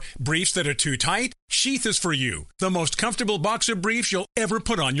or briefs that are too tight, Sheath is for you. The most comfortable boxer briefs you'll ever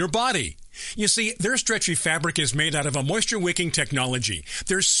put on your body. You see, their stretchy fabric is made out of a moisture-wicking technology.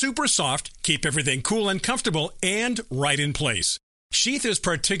 They're super soft, keep everything cool and comfortable, and right in place. Sheath is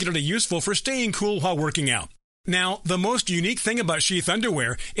particularly useful for staying cool while working out. Now, the most unique thing about Sheath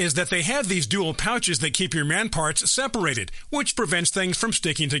Underwear is that they have these dual pouches that keep your man parts separated, which prevents things from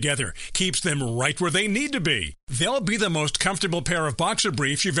sticking together, keeps them right where they need to be. They'll be the most comfortable pair of boxer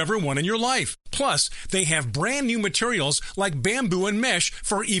briefs you've ever worn in your life. Plus, they have brand new materials like bamboo and mesh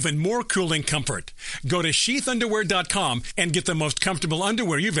for even more cooling comfort. Go to sheathunderwear.com and get the most comfortable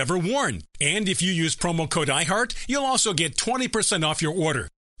underwear you've ever worn. And if you use promo code iHeart, you'll also get 20% off your order.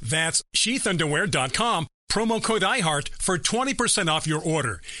 That's sheathunderwear.com. Promo code iHeart for 20% off your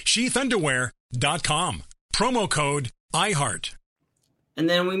order. sheathunderwear.com. Promo code iHeart. And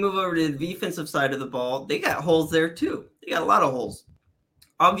then we move over to the defensive side of the ball. They got holes there too. They got a lot of holes.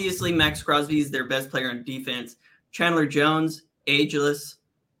 Obviously, Max Crosby is their best player on defense. Chandler Jones, ageless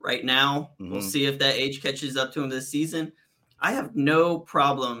right now. Mm-hmm. We'll see if that age catches up to him this season. I have no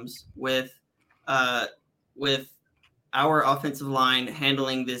problems with our offensive line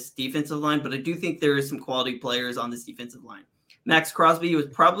handling this defensive line, but I do think there is some quality players on this defensive line. Max Crosby was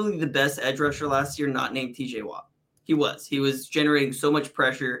probably the best edge rusher last year, not named TJ Watt. He was generating so much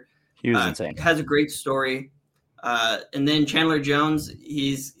pressure. He was insane. Has a great story. And then Chandler Jones,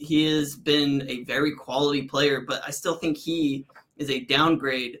 he has been a very quality player, but I still think he is a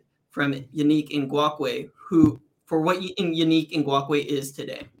downgrade from Yannick Ngakoue, who for what Yannick Ngakoue is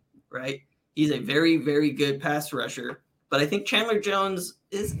today, right? He's a very, very good pass rusher. But I think Chandler Jones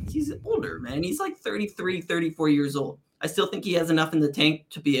he's older, man. He's like 33, 34 years old. I still think he has enough in the tank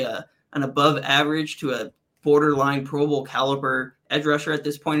to be an above average to a borderline Pro Bowl caliber edge rusher at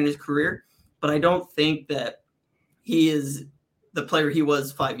this point in his career. But I don't think that he is the player he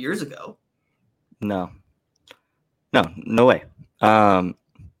was 5 years ago. No way.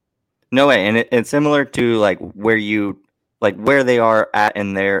 No way. And it's similar to like where they are at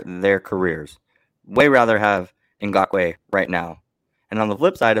in their careers. Way rather have Ngakoue right now. And on the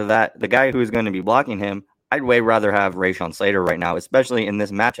flip side of that, the guy who's going to be blocking him, I'd way rather have Rashawn Slater right now, especially in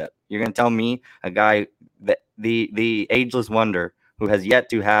this matchup. You're going to tell me a guy that the ageless wonder who has yet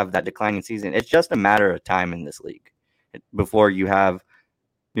to have that declining season. It's just a matter of time in this league before you have,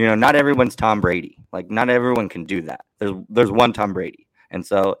 not everyone's Tom Brady. Like, not everyone can do that. There's one Tom Brady. And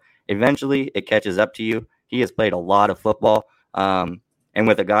so eventually it catches up to you. He has played a lot of football. And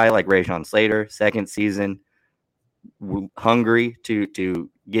with a guy like Rashawn Slater, second season, hungry to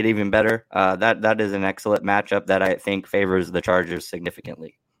get even better, that is an excellent matchup that I think favors the Chargers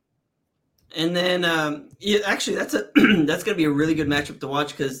significantly. And then, actually, that's going to be a really good matchup to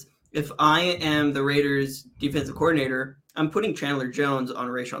watch, because if I am the Raiders defensive coordinator, I'm putting Chandler Jones on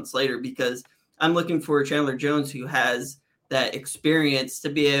Rashawn Slater, because I'm looking for Chandler Jones who has that experience to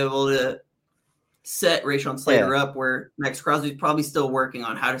be able to set Rashawn Slater up, where Max Crosby's probably still working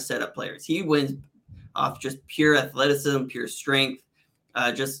on how to set up players. He wins off just pure athleticism, pure strength,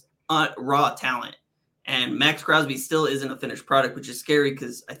 just raw talent. And Max Crosby still isn't a finished product, which is scary,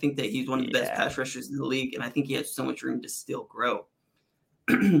 because I think that he's one of the best pass rushers in the league, and I think he has so much room to still grow.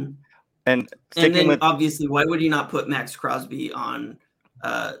 And then obviously, why would you not put Max Crosby on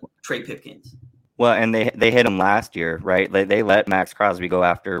Trey Pipkins? Well, and they hit him last year, right? They let Max Crosby go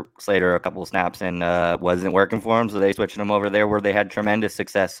after Slater a couple of snaps, and wasn't working for him, so they switched him over there where they had tremendous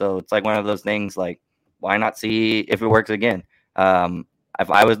success. So it's like one of those things, like, why not see if it works again? If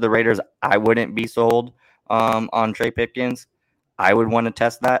I was the Raiders, I wouldn't be sold on Trey Pipkins. I would want to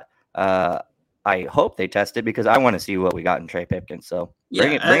test that. I hope they test it, because I want to see what we got in Trey Pipkins. So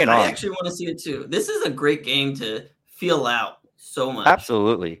bring it on. I actually want to see it too. This is a great game to feel out so much.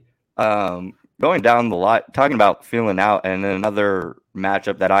 Absolutely. Going down the line, talking about feeling out, and then another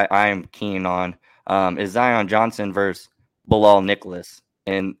matchup that I am keen on is Zion Johnson versus Bilal Nichols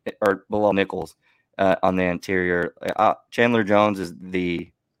on the interior. Chandler Jones is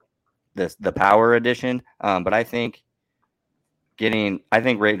the power addition, but I think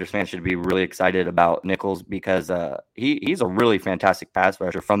Raiders fans should be really excited about Nichols, because he's a really fantastic pass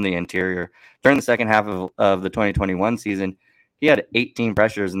rusher from the interior. During the second half of the 2021 season, he had 18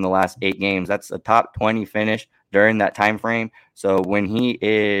 pressures in the last 8 games. That's a top 20 finish during that time frame. So when he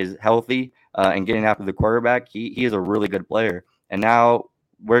is healthy and getting after the quarterback, he is a really good player. And now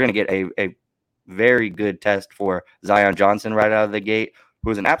we're going to get a very good test for Zion Johnson right out of the gate,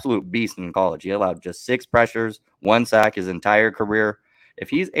 who was an absolute beast in college. He allowed just 6 pressures, 1 sack his entire career. If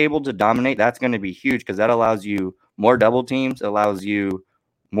he's able to dominate, that's going to be huge, because that allows you more double teams, allows the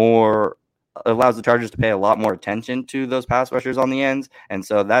Chargers to pay a lot more attention to those pass rushers on the ends. And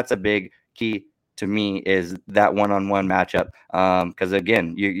so that's a big key to me, is that one-on-one matchup. Because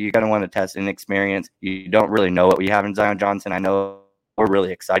again, you're going to want to test inexperience. You don't really know what we have in Zion Johnson. I know we're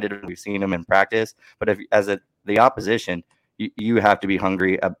really excited. We've seen him in practice, but if the opposition, you have to be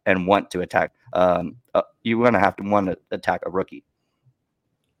hungry and want to attack. You want to attack a rookie.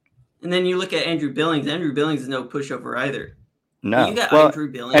 And then you look at Andrew Billings. Andrew Billings is no pushover either. No. You got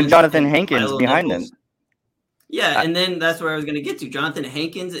Andrew Billings and Jonathan Hankins behind him. Yeah, and then that's where I was going to get to. Jonathan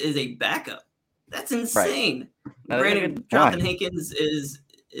Hankins is a backup. That's insane. Right. Granted, Jonathan Hankins is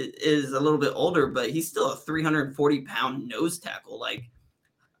a little bit older, but he's still a 340-pound nose tackle. Like,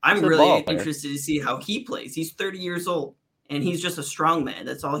 I'm really interested to see how he plays. He's 30 years old, and he's just a strong man.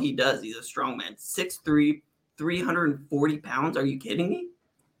 That's all he does. He's a strong man. 6'3", 340 pounds. Are you kidding me?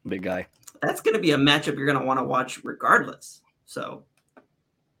 Big guy. That's going to be a matchup you're going to want to watch regardless. So,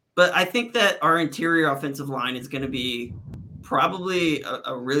 but I think that our interior offensive line is going to be probably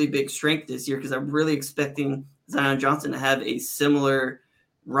a really big strength this year, because I'm really expecting Zion Johnson to have a similar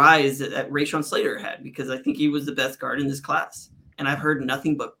rise that Rashawn Slater had, because I think he was the best guard in this class. And I've heard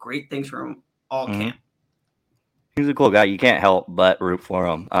nothing but great things from him all camp. He's a cool guy. You can't help but root for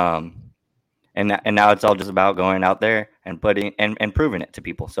him. And now it's all just about going out there and putting and proving it to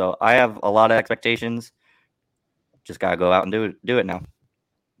people. So I have a lot of expectations. Just got to go out and do it now.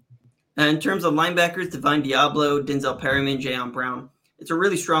 In terms of linebackers, Divine Diablo, Denzel Perryman, Jayon Brown. It's a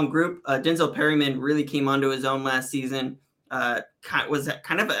really strong group. Denzel Perryman really came onto his own last season. Was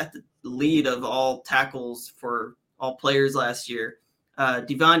kind of at the lead of all tackles for all players last year.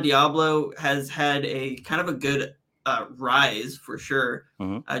 Divine Diablo has had a kind of a good rise for sure.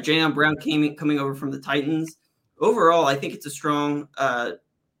 Jayon Brown coming over from the Titans. Overall, I think it's a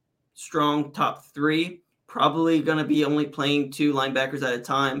strong top three. Probably going to be only playing 2 linebackers at a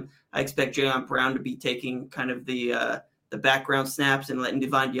time. I expect Jayon Brown to be taking kind of the background snaps and letting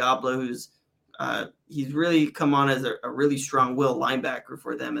Divine Diablo, who's he's really come on as a really strong will linebacker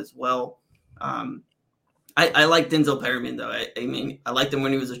for them as well. I like Denzel Perryman, though. I mean, I liked him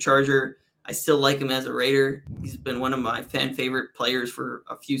when he was a Charger. I still like him as a Raider. He's been one of my fan favorite players for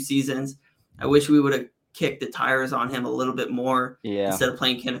a few seasons. I wish we would have kicked the tires on him a little bit more instead of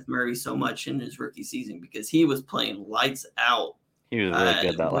playing Kenneth Murray so much in his rookie season, because he was playing lights out. He was really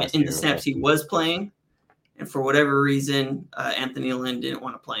good that last year. In the snaps he was playing, and for whatever reason, Anthony Lynn didn't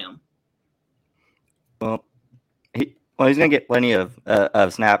want to play him. Well, he's going to get plenty of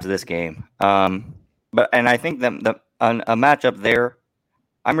snaps this game. But I think that a matchup there,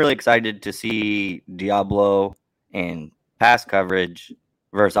 I'm really excited to see Diablo in pass coverage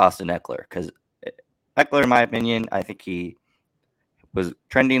versus Austin Ekeler, because Ekeler, in my opinion, I think he was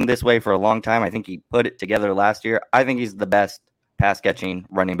trending this way for a long time. I think he put it together last year. I think he's the best pass-catching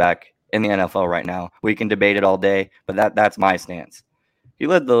running back in the NFL right now. We can debate it all day, but that's my stance. He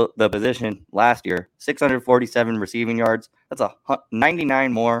led the position last year, 647 receiving yards. That's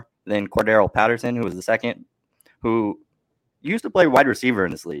 99 more than Cordero Patterson, who was the second, who used to play wide receiver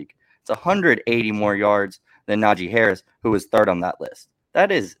in this league. It's 180 more yards than Najee Harris, who was third on that list.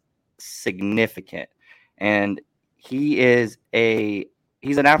 That is significant. And he's an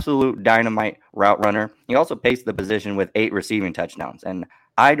absolute dynamite route runner. He also paced the position with 8 receiving touchdowns. And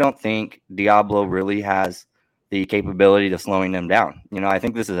I don't think Diablo really has the capability to slowing them down. I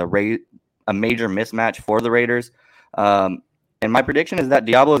think this is a major mismatch for the Raiders. And my prediction is that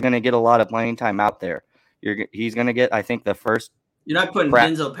Diablo is going to get a lot of playing time out there. He's going to get, I think, the first. You're not putting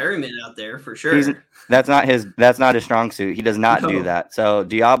Denzel Perryman out there for sure. That's not his strong suit. He does not do that. So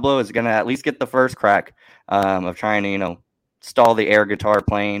Diablo is going to at least get the first crack of trying to, stall the air guitar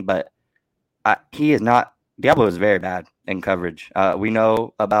playing. But he is not. Diablo is very bad in coverage. We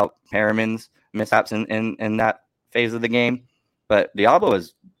know about Perriman's mishaps in that phase of the game, but Diablo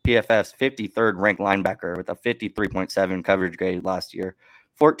is PFF's 53rd ranked linebacker with a 53.7 coverage grade last year.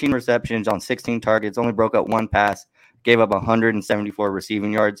 14 receptions on 16 targets, only broke up 1 pass, gave up 174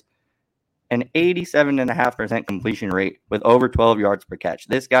 receiving yards, an 87.5% completion rate with over 12 yards per catch.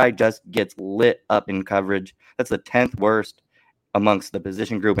 This guy just gets lit up in coverage. That's the 10th worst amongst the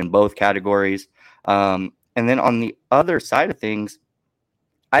position group in both categories. And then on the other side of things,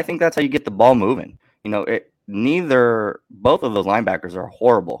 I think that's how you get the ball moving. Both of those linebackers are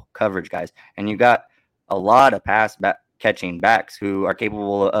horrible coverage guys, and you got a lot of catching backs who are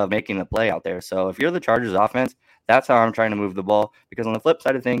capable of making a play out there. So if you're the Chargers offense, that's how I'm trying to move the ball, because on the flip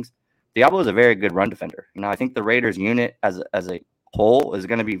side of things, Diablo is a very good run defender. I think the Raiders unit as a whole is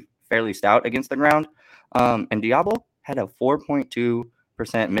going to be fairly stout against the ground. And Diablo had a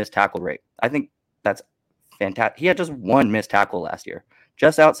 4.2% missed tackle rate. I think that's fantastic. He had just 1 missed tackle last year,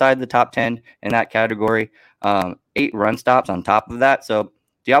 just outside the top 10 in that category. 8 run stops on top of that. So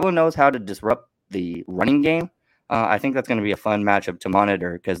Diablo knows how to disrupt the running game. I think that's going to be a fun matchup to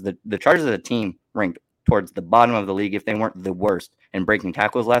monitor, because the Chargers as a team ranked towards the bottom of the league if they weren't the worst in breaking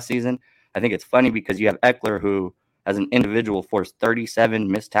tackles last season. I think it's funny because you have Ekeler, who as an individual forced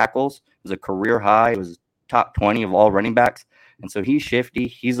 37 missed tackles. It was a career high. It was top 20 of all running backs. And so he's shifty.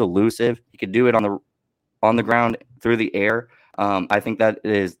 He's elusive. He could do it on the ground, through the air. I think that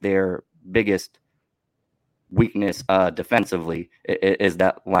is their biggest weakness defensively, is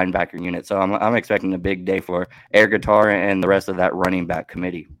that linebacker unit. So I'm expecting a big day for air guitar and the rest of that running back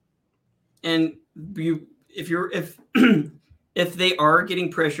committee. And if they are getting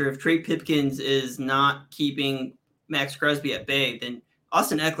pressure, if Trey Pipkins is not keeping Max Crosby at bay, then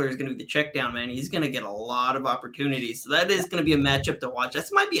Austin Ekeler is going to be the check down man. He's going to get a lot of opportunities. So that is going to be a matchup to watch. That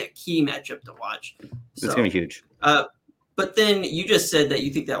might be a key matchup to watch. It's going to be huge. But then you just said that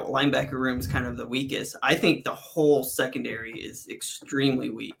you think that linebacker room is kind of the weakest. I think the whole secondary is extremely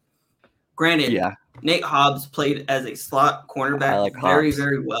weak. Granted, Nate Hobbs played as a slot cornerback very,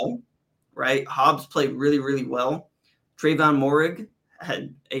 very well, right? Hobbs played really, really well. Trayvon Moehrig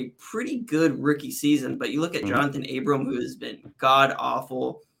had a pretty good rookie season, but you look at Jonathan Abram, who has been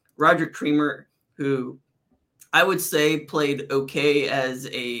god-awful. Roger Creamer, who I would say played okay as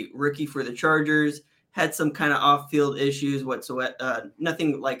a rookie for the Chargers, had some kind of off-field issues whatsoever.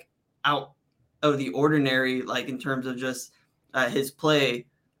 Nothing like out of the ordinary, like in terms of just his play.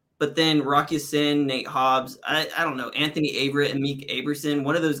 But then Rocky Sin, Nate Hobbs, I don't know, Anthony Averett and Meek Aberson.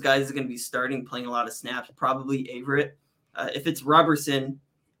 One of those guys is going to be starting playing a lot of snaps, probably Averett. If it's Robertson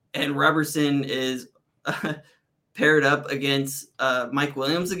and Robertson is paired up against Mike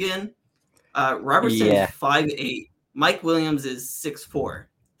Williams again, Robertson is 5'8". Mike Williams is 6'4".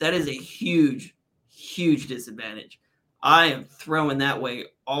 That is a huge, huge disadvantage. I am throwing that way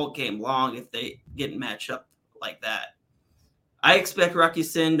all game long if they get matched up like that. I expect Rocky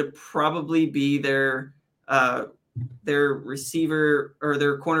Sin to probably be their receiver or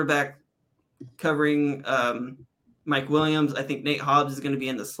their cornerback covering Mike Williams. I think Nate Hobbs is going to be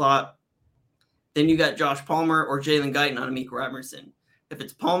in the slot. Then you got Josh Palmer or Jalen Guyton on Amik Robertson. If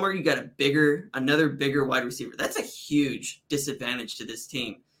it's Palmer, you got another bigger wide receiver. That's a huge disadvantage to this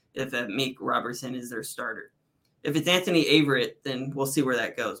team if Amik Robertson is their starter. If it's Anthony Averett, then we'll see where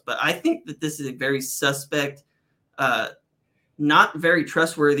that goes. But I think that this is a very suspect, not very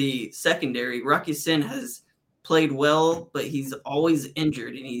trustworthy secondary. Rocky Sin has played well, but he's always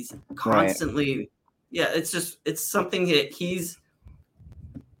injured and he's constantly it's something that he's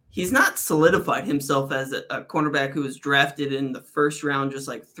not solidified himself as a cornerback who was drafted in the first round just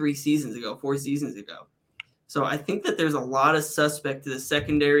like 4 seasons ago. So I think that there's a lot of suspect to the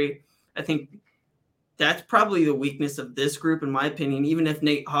secondary. I think that's probably the weakness of this group, in my opinion, even if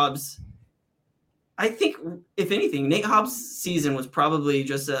Nate Hobbs, I think if anything, Nate Hobbs' season was probably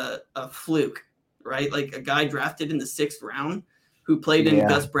just a fluke, right? Like a guy drafted in the 6th round who played in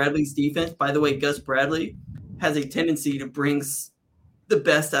Gus Bradley's defense. By the way, Gus Bradley has a tendency to bring the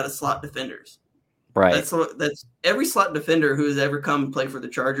best out of slot defenders. Right. That's every slot defender who has ever come and play for the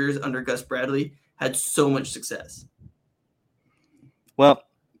Chargers under Gus Bradley had so much success. Well,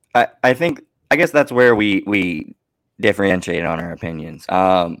 I guess that's where we differentiate on our opinions.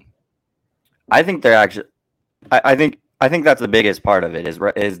 I think they're actually, I think that's the biggest part of it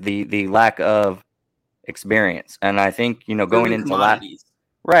is the lack of experience. And I think, going into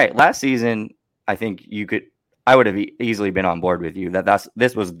last season, I think I would have easily been on board with you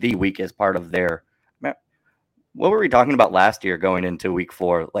this was the weakest part of their. What were we talking about last year going into week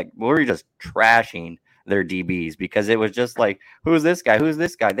 4? Like, we were just trashing their DBs because it was just like, who's this guy? Who's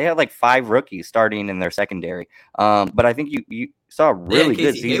this guy? They had like 5 rookies starting in their secondary. But I think you saw a really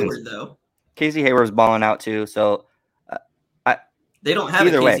good season. Hayward, though. Casey Hayward's balling out too. So they don't have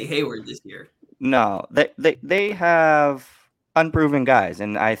a Casey Hayward this year. No, they have unproven guys.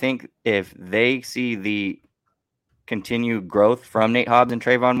 And I think if they see the continued growth from Nate Hobbs and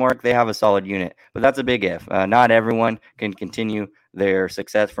Trayvon Moore, they have a solid unit. But that's a big if. Not everyone can continue their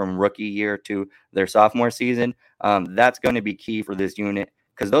success from rookie year to their sophomore season. That's going to be key for this unit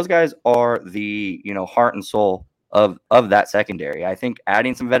because those guys are the heart and soul of that secondary. I think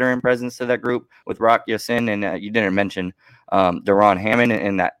adding some veteran presence to that group with Rock Ya-Sin and you didn't mention Deron Hammond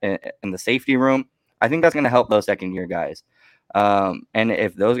in the safety room. I think that's going to help those second year guys. And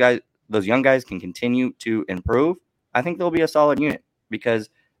if those young guys can continue to improve, I think they'll be a solid unit because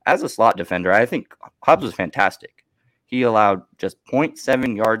as a slot defender, I think Hobbs was fantastic. He allowed just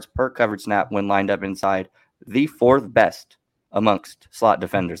 0.7 yards per covered snap when lined up inside, the 4th best amongst slot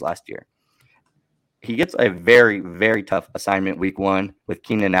defenders last year. He gets a very, very tough assignment week 1 with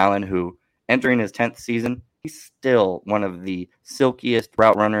Keenan Allen, who entering his 10th season, he's still one of the silkiest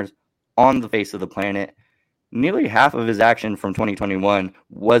route runners on the face of the planet. Nearly half of his action from 2021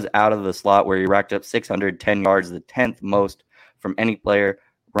 was out of the slot where he racked up 610 yards, the 10th most from any player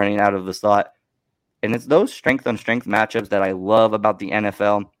running out of the slot. And it's those strength-on-strength matchups that I love about the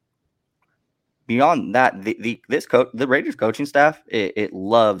NFL. Beyond that, the Raiders coaching staff, it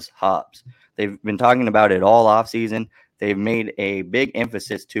loves Hobbs. They've been talking about it all offseason. They've made a big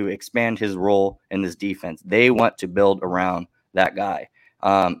emphasis to expand his role in this defense. They want to build around that guy.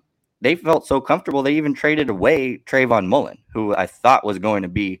 They felt so comfortable, they even traded away Trayvon Mullen, who I thought was going to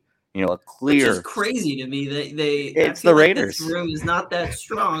be, a clear. Which is crazy to me. It's the Raiders. This room is not that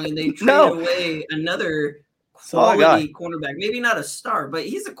strong, and they traded away another quality cornerback. Maybe not a star, but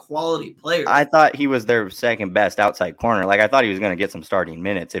he's a quality player. I thought he was their second best outside corner. Like I thought he was going to get some starting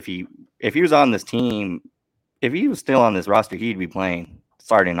minutes if he was on this team. If he was still on this roster, he'd be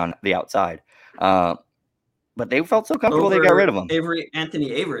starting on the outside. But they felt so comfortable they got rid of him. Anthony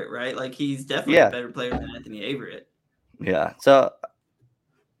Averett, right? Like he's definitely a better player than Anthony Averett. Yeah. So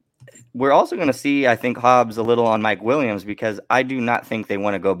we're also going to see, I think, Hobbs a little on Mike Williams because I do not think they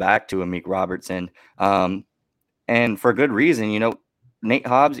want to go back to Amik Robertson. And for good reason, Nate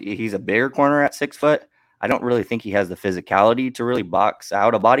Hobbs, he's a bigger corner at 6 foot. I don't really think he has the physicality to really box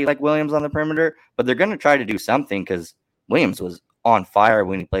out a body like Williams on the perimeter, but they're going to try to do something because Williams was on fire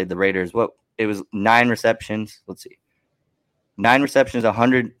when he played the Raiders. It was 9 receptions. Let's see. 9 receptions,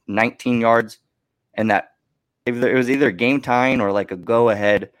 119 yards. And that it was either game time or like a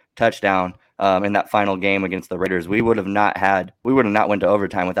go-ahead touchdown in that final game against the Raiders. We would have not went to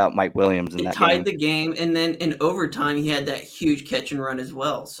overtime without Mike Williams in that game. It tied the game, and then in overtime he had that huge catch and run as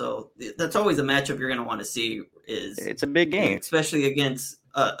well. So that's always a matchup you're going to want to see. It's a big game, especially against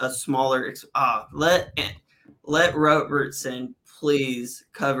a smaller. Let Robertson please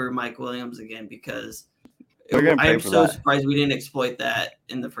cover Mike Williams again, because I'm so surprised we didn't exploit that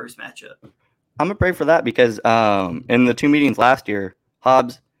in the first matchup. I'm gonna pray for that because in the 2 meetings last year,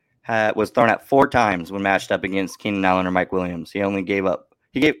 Hobbs was thrown at 4 times when matched up against Keenan Allen or Mike Williams. There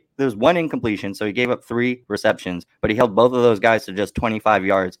was 1 incompletion, so he gave up 3 receptions, but he held both of those guys to just 25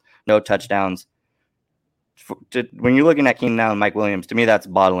 yards, no touchdowns. When you're looking at Keenan Allen and Mike Williams, to me, that's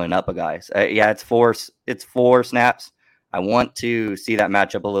bottling up a guy. It's 4 snaps. I want to see that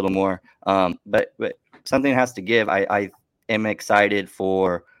matchup a little more, but something has to give. I am excited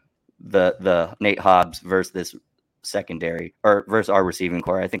for the Nate Hobbs versus this secondary or versus our receiving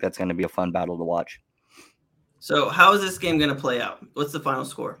core. I think that's going to be a fun battle to watch. So how is this game going to play out? What's the final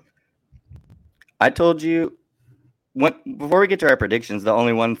score? I told you before we get to our predictions, the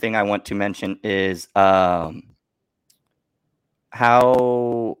only one thing I want to mention is how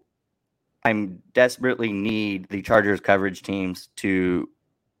I desperately need the Chargers coverage teams to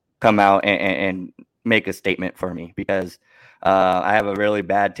come out and make a statement for me, because I have a really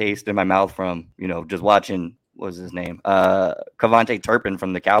bad taste in my mouth from, just watching, what was his name? Kevontae Turpin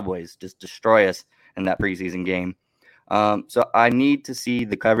from the Cowboys just destroy us in that preseason game. So I need to see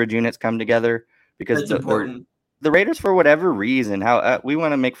the coverage units come together, because that's important. The Raiders, for whatever reason, we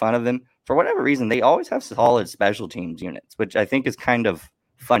want to make fun of them. For whatever reason, they always have solid special teams units, which I think is kind of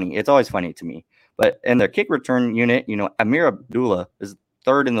funny. It's always funny to me. But in their kick return unit, Amir Abdullah is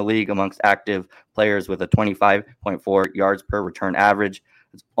 3rd in the league amongst active players with a 25.4 yards per return average.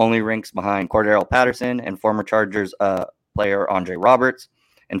 It only ranks behind Cordero Patterson and former Chargers player Andre Roberts,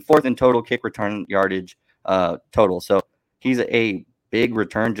 and 4th in total kick return yardage total. So he's a big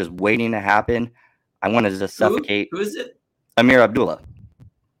return just waiting to happen. I want to just suffocate. Who is it? Amir Abdullah.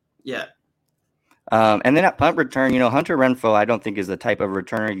 Yeah. And then at punt return, Hunter Renfrow, I don't think is the type of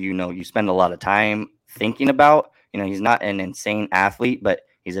returner, you spend a lot of time thinking about. He's not an insane athlete, but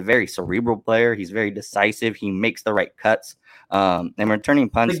he's a very cerebral player. He's very decisive. He makes the right cuts. And returning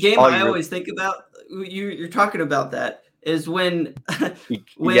punts. The game I always think about, you're talking about that, is when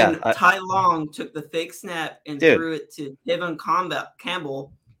Ty Long took the fake snap and threw it to Devin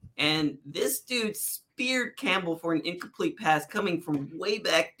Campbell, and this dude speared Campbell for an incomplete pass coming from way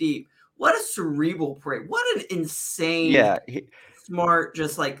back deep. What a cerebral play. What an insane, smart,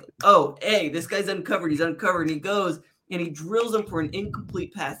 just like, this guy's uncovered. He's uncovered. And he goes and he drills him for an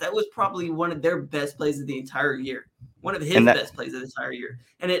incomplete pass. That was probably one of their best plays of the entire year. One of his best plays of the entire year.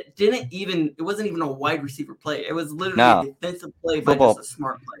 And it wasn't even a wide receiver play. It was literally a defensive play by just a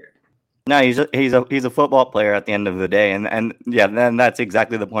smart player. No, he's a football player at the end of the day. And then that's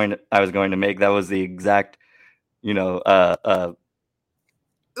exactly the point I was going to make. That was the exact, it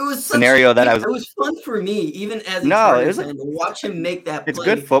was scenario that it was fun for me, even as a Chargers fan, to watch him make that play. It's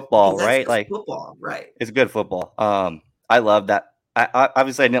good football, right? Like football, right? It's good football. I love that. I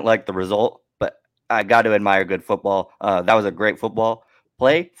obviously I didn't like the result, but I got to admire good football. That was a great football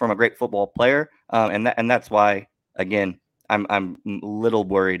play from a great football player, and that's why, again, I'm a little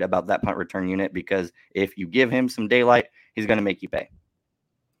worried about that punt return unit, because if you give him some daylight, he's going to make you pay.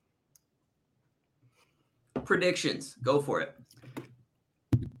 Predictions, go for it.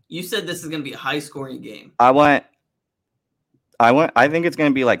 You said this is going to be a high-scoring game. I think it's going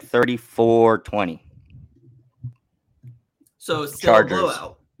to be like 34-20. So still Chargers. A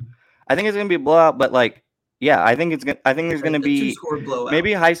blowout. I think it's going to be a blowout, but I think there's going to be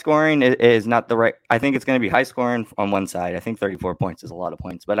maybe high scoring is not the right. I think it's going to be high scoring on one side. I think 34 points is a lot of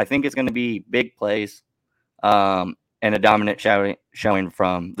points, but I think it's going to be big plays, and a dominant showing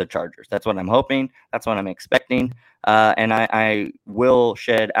from the Chargers. That's what I'm hoping. That's what I'm expecting. And I will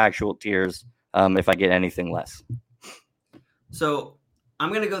shed actual tears if I get anything less. So I'm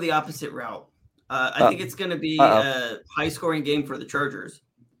going to go the opposite route. I think it's going to be a high-scoring game for the Chargers.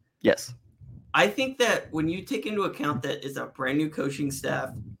 Yes. I think that when you take into account that it's a brand-new coaching staff,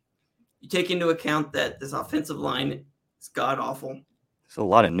 you take into account that this offensive line is god-awful. It's a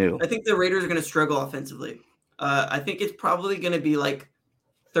lot of new. I think the Raiders are going to struggle offensively. I think it's probably going to be like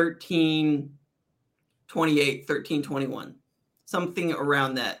 13-28, 13-21, something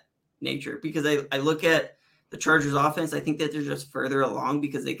around that nature. Because I look at the Chargers offense, I think that they're just further along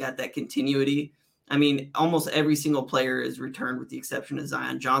because they got that continuity. I mean, almost every single player is returned with the exception of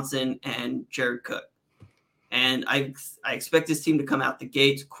Zion Johnson and Jared Cook. And I expect this team to come out the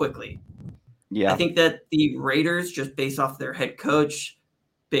gates quickly. Yeah. I think that the Raiders, just based off their head coach,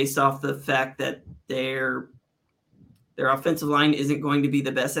 based off the fact that their offensive line isn't going to be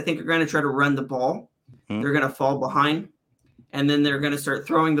the best. I think they're going to try to run the ball. Mm-hmm. They're going to fall behind, and then they're going to start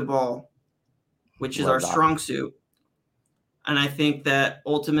throwing the ball, which is our strong suit. And I think that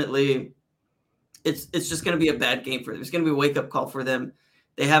ultimately it's just going to be a bad game for them. It's going to be a wake-up call for them.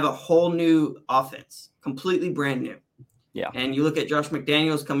 They have a whole new offense, completely brand new. Yeah. And you look at Josh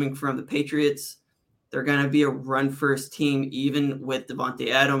McDaniels coming from the Patriots. They're going to be a run-first team, even with Devontae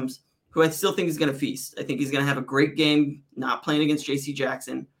Adams, who I still think is going to feast. I think he's going to have a great game, not playing against J.C.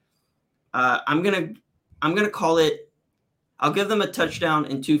 Jackson. I'm gonna call it. I'll give them a touchdown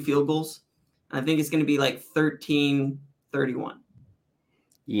and 2 field goals. I think it's going to be like 13-31.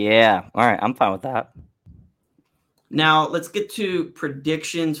 Yeah. All right. I'm fine with that. Now let's get to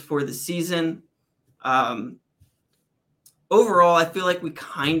predictions for the season. Overall, I feel like we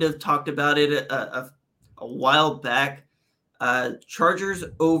kind of talked about it a while back. Chargers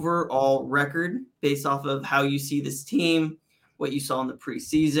overall record based off of how you see this team, what you saw in the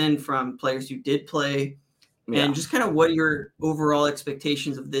preseason from players who did play, and just kind of what your overall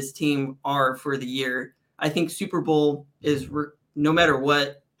expectations of this team are for the year. I think Super Bowl is no matter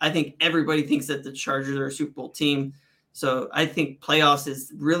what. I think everybody thinks that the Chargers are a Super Bowl team. So I think playoffs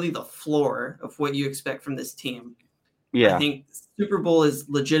is really the floor of what you expect from this team. Yeah. I think Super Bowl is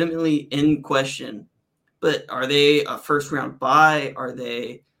legitimately in question. But are they a first-round bye? Are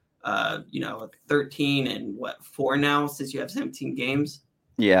they, 13 and 4 now since you have 17 games?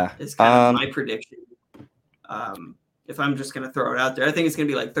 Yeah. It's kind of my prediction. If I'm just going to throw it out there, I think it's going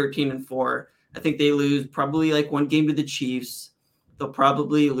to be like 13 and 4. I think they lose probably like 1 game to the Chiefs. They'll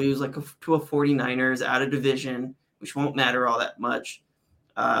probably lose like to a 49ers out of division, which won't matter all that much.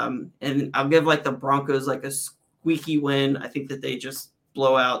 And I'll give like the Broncos like a squeaky win. I think that they just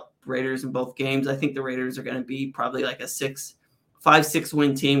blow out Raiders in both games. I think the Raiders are going to be probably like a 5-6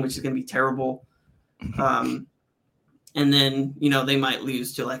 win team, which is going to be terrible. And then, they might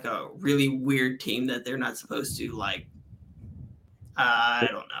lose to like a really weird team that they're not supposed to, like, I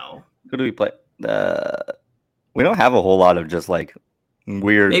don't know. Who do we play? We don't have a whole lot of just like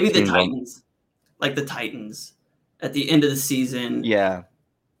weird. Maybe the Titans, like the Titans at the end of the season. Yeah.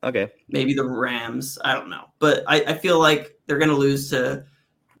 Okay. Maybe the Rams. I don't know. But I feel like they're going to lose to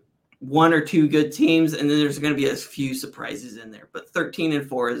 1 or 2 good teams, and then there's going to be a few surprises in there. But 13 and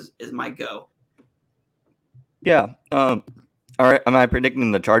 4 is my go. Yeah. All right. Am I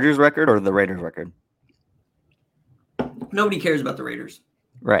predicting the Chargers record or the Raiders record? Nobody cares about the Raiders.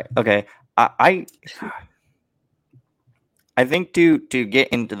 Right. Okay. I think to get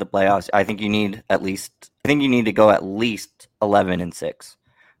into the playoffs, I think you need to go at least 11-6.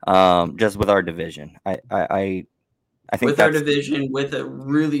 Just with our division. I think with our division, with a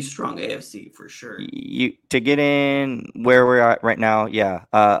really strong AFC for sure. You to get in where we're at right now,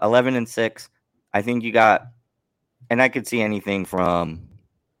 11-6. I think you got, and I could see anything from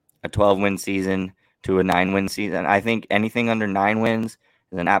a 12-win season to a 9-win season. I think anything under 9 wins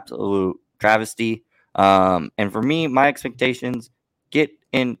is an absolute travesty. And for me, my expectations, get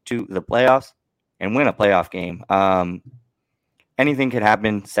into the playoffs and win a playoff game. Anything could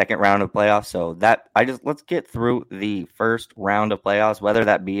happen second round of playoffs. So let's get through the first round of playoffs, whether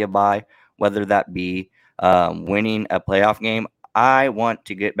that be a bye, whether that be winning a playoff game. I want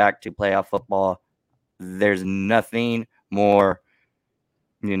to get back to playoff football. There's nothing more,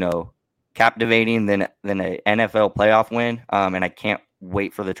 captivating than an NFL playoff win. And I can't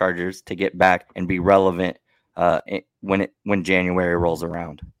wait for the Chargers to get back and be relevant when January rolls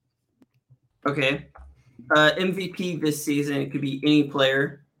around. Okay. MVP this season, it could be any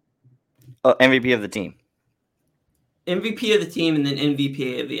player. MVP of the team. MVP of the team and then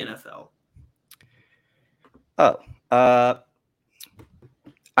MVP of the NFL.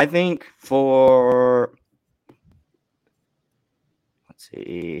 I think for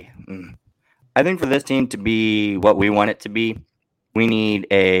this team to be what we want it to be, we need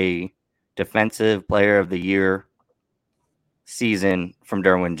a defensive player of the year season from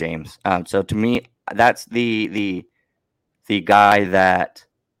Derwin James. So to me, that's the guy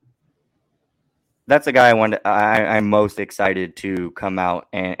that's the guy I'm most excited to come out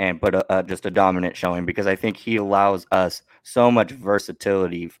and put just a dominant showing, because I think he allows us so much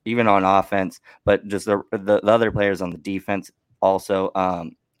versatility, even on offense, but just the other players on the defense also.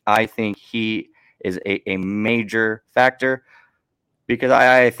 I think he is a major factor, because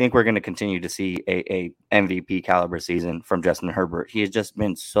I think we're going to continue to see a MVP caliber season from Justin Herbert. He has just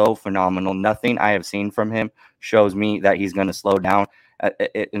been so phenomenal. Nothing I have seen from him shows me that he's going to slow down.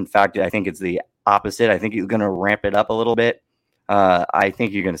 In fact, I think it's the opposite. I think he's going to ramp it up a little bit. I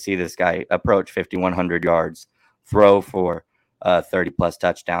think you're going to see this guy approach 5,100 yards, throw for 30-plus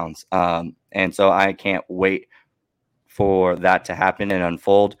touchdowns. And so I can't wait for that to happen and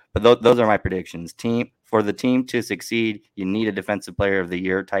unfold. But those are my predictions. For the team to succeed, you need a Defensive Player of the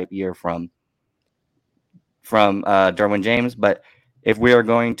Year type year from Derwin James. But if we are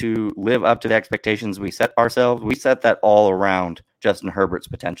going to live up to the expectations we set ourselves, we set that all around Justin Herbert's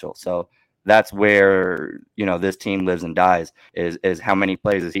potential. So that's where, this team lives and dies is how many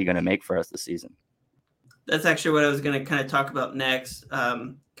plays is he going to make for us this season? That's actually what I was going to kind of talk about next.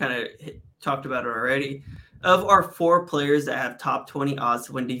 Kind of talked about it already. Of our 4 players that have top 20 odds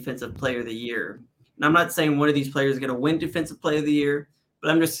to win Defensive Player of the Year, and I'm not saying one of these players is going to win Defensive Player of the Year,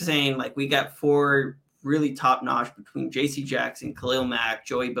 but I'm just saying we got 4 really top-notch between J.C. Jackson, Khalil Mack,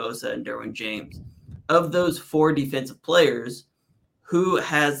 Joey Bosa, and Derwin James. Of those 4 defensive players, who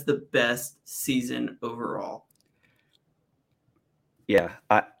has the best season overall? Yeah,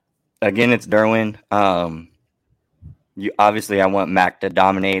 again, it's Derwin. Obviously, I want Mac to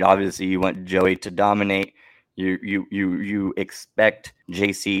dominate. Obviously, you want Joey to dominate. You expect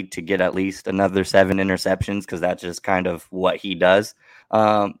JC to get at least another 7 interceptions because that's just kind of what he does.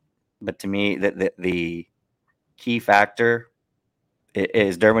 But to me, the key factor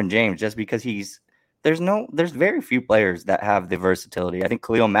is Derwin James, just because there's very few players that have the versatility. I think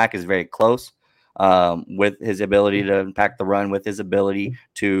Khalil Mack is very close with his ability to impact the run, with his ability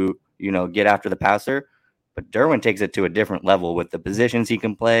to get after the passer. But Derwin takes it to a different level with the positions he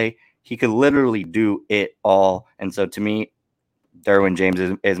can play. He could literally do it all. And so to me, Derwin James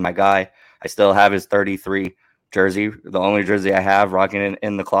is my guy. I still have his 33 jersey, the only jersey I have rocking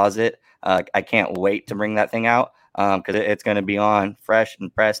in the closet. I can't wait to bring that thing out because it's going to be on fresh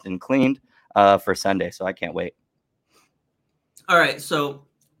and pressed and cleaned for Sunday. So I can't wait. All right. So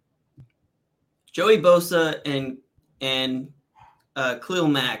Joey Bosa and Khalil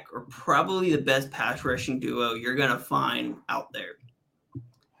Mack are probably the best pass rushing duo you're going to find out there.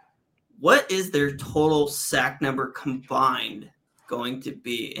 What is their total sack number combined going to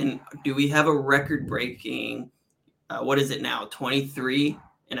be? And do we have a record-breaking, what is it now,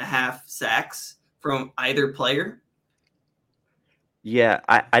 23.5 sacks from either player? Yeah,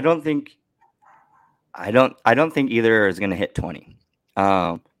 I don't think either is going to hit 20.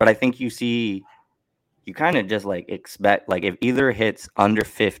 But I think you kind of just expect if either hits under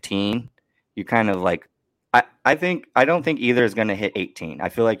 15, you kind of I don't think either is going to hit 18. I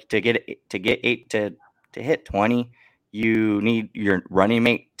feel like to hit 20, you need your running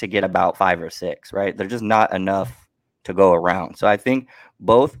mate to get about 5 or 6, right? They're just not enough to go around. So I think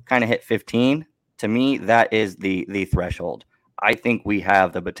both kind of hit 15. To me, that is the threshold. I think we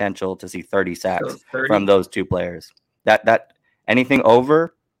have the potential to see 30 sacks from those 2 players. That anything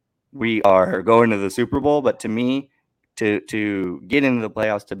over, we are going to the Super Bowl. But to me, to get into the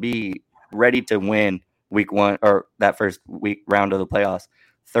playoffs, to be ready to win week 1 or that first week round of the playoffs,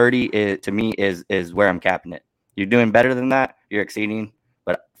 30 to me is where I'm capping it. You're doing better than that, you're exceeding,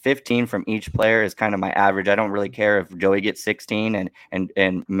 but 15 from each player is kind of my average. I don't really care if Joey gets 16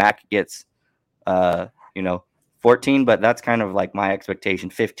 and Mac gets 14, but that's kind of my expectation,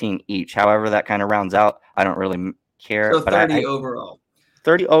 15 each. However that kind of rounds out, I don't really care. So 30 overall.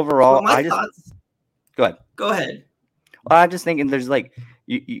 30 overall. Go ahead. Well, I'm just thinking there's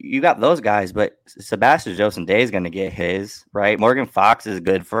you got those guys, but Sebastian Joseph-Day is going to get his, right? Morgan Fox is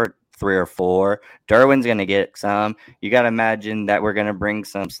good for 3 or 4. Derwin's going to get some. You got to imagine that we're going to bring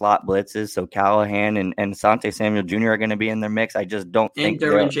some slot blitzes. So Callahan and Asante Samuel Jr. are going to be in their mix. I just don't think.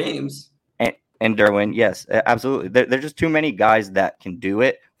 And Derwin James. And Derwin, yes, absolutely. There's just too many guys that can do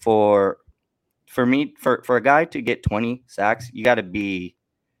it. For a guy to get 20 sacks, you got to be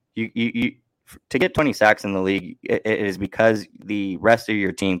to get 20 sacks in the league, it is because the rest of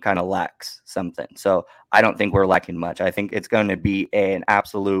your team kind of lacks something. So I don't think we're lacking much. I think it's going to be an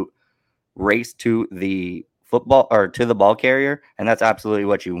absolute race to the football or to the ball carrier. And that's absolutely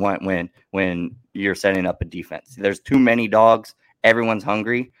what you want when you're setting up a defense. There's too many dogs. Everyone's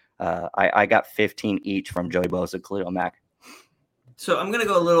hungry. I got 15 each from Joey Bosa, Khalil Mack. So I'm going to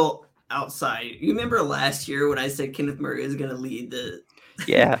go a little outside. You remember last year when I said Kenneth Murray is going to lead the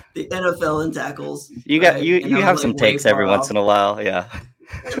NFL in tackles? You have some takes every once in a while. Yeah.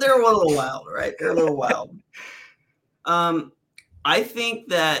 They're a little wild, right? They're a little wild. I think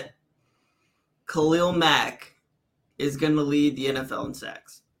that Khalil Mack is going to lead the NFL in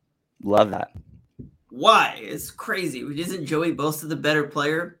sacks. Love that. Why? It's crazy. Isn't Joey Bosa the better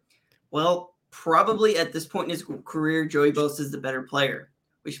player? Well, probably at this point in his career, Joey Bosa is the better player,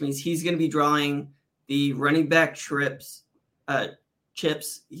 which means he's going to be drawing the running back chips.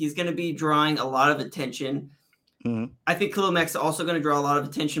 He's going to be drawing a lot of attention. Mm-hmm. I think Khalil Mack's also going to draw a lot of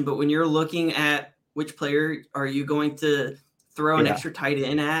attention, but when you're looking at which player are you going to throw an extra tight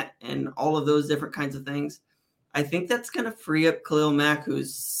end at and all of those different kinds of things. I think that's going to free up Khalil Mack,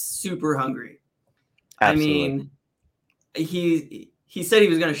 who's super hungry. Absolutely. I mean, he said he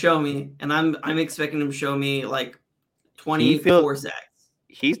was going to show me, and I'm expecting him to show me like 24 sacks.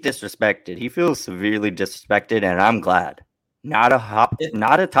 He's disrespected. He feels severely disrespected, and I'm glad. Not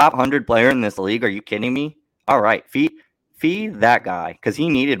a top 100 player in this league. Are you kidding me? All right, feed that guy, because he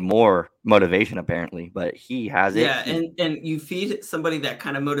needed more motivation apparently, but he has it. Yeah, and you feed somebody that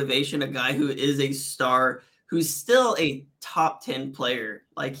kind of motivation, a guy who is a star, who's still a top 10 player,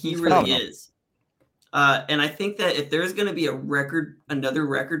 like he really is. And I think that if there's going to be another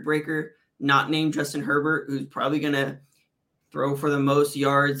record breaker, not named Justin Herbert, who's probably going to throw for the most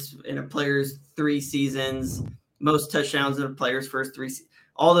yards in a player's 3 seasons, most touchdowns in a player's first 3 seasons,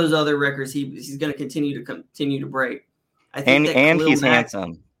 all those other records he's going to continue to break. I think and he's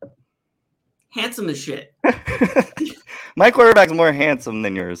handsome. Handsome as shit. My quarterback's more handsome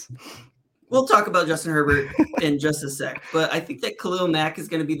than yours. We'll talk about Justin Herbert in just a sec, but I think that Khalil Mack is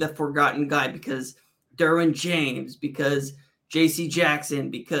going to be the forgotten guy because Derwin James, because J.C.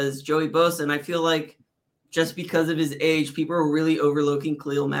 Jackson, because Joey Bosa, and I feel like just because of his age, people are really overlooking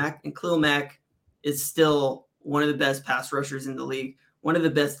Khalil Mack, and Khalil Mack is still one of the best pass rushers in the league, one of the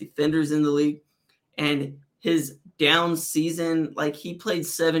best defenders in the league, and his down season, like he played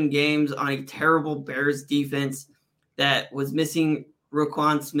 7 games on a terrible Bears defense that was missing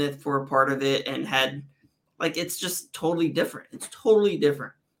Roquan Smith for a part of it and had, like, it's just totally different. It's totally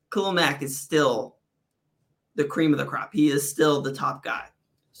different. Khalil Mack is still the cream of the crop. He is still the top guy.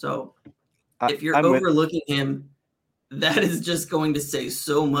 So if you're overlooking him, that is just going to say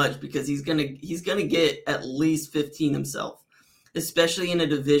so much because he's gonna get at least 15 himself, especially in a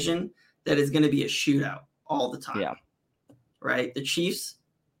division that is going to be a shootout all the time. Yeah. Right? The Chiefs,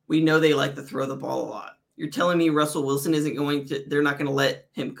 we know they like to throw the ball a lot. You're telling me Russell Wilson they're not going to let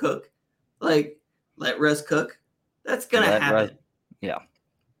him cook? Like, let Russ cook? That's going to happen. Yeah.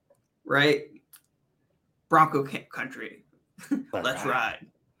 Right? Bronco country. Let's ride.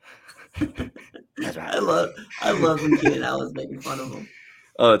 That's right. I love when Keenan Allen's making fun of him.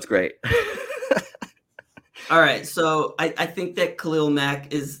 Oh, it's great. All right. So I think that Khalil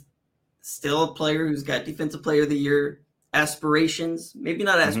Mack is still a player who's got Defensive Player of the Year aspirations. Maybe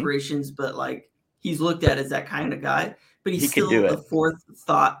not aspirations, but like he's looked at as that kind of guy. But he's still the fourth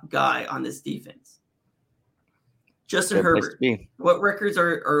thought guy on this defense. Justin Herbert, what records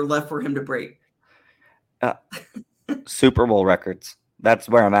are left for him to break? Super Bowl records. That's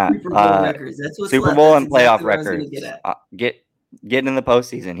where I'm at. Super Bowl records. That's what's Super left. Bowl That's and playoff exactly records. Get in the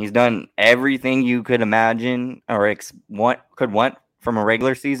postseason. He's done everything you could imagine or could want from a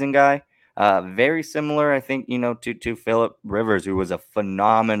regular season guy. Very similar, I think, to Phillip Rivers, who was a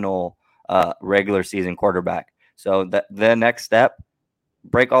phenomenal regular season quarterback. So the next step,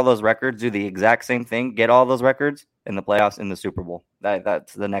 break all those records, do the exact same thing, get all those records in the playoffs in the Super Bowl.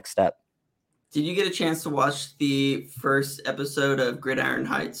 That's the next step. Did you get a chance to watch the first episode of Gridiron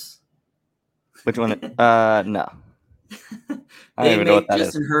Heights? Which one? No. I don't even know what that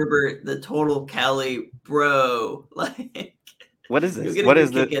Justin Herbert the total Cali bro. Like, what is this? What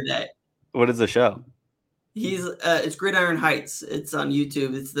is the show? It's Gridiron Heights. It's on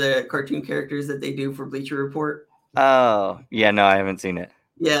YouTube. It's the cartoon characters that they do for Bleacher Report. Oh, yeah, no, I haven't seen it.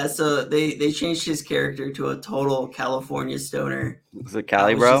 Yeah, so they changed his character to a total California stoner. Was it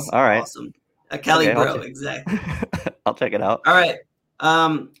Cali bro? All right. Awesome. A Cali bro, exactly. I'll check it out. All right.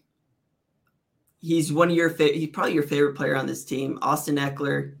 He's he's probably your favorite player on this team, Austin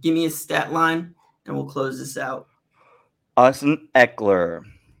Eckler. Give me a stat line, and we'll close this out. Austin Eckler.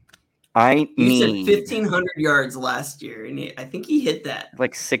 You said 1,500 yards last year, and I think he hit that.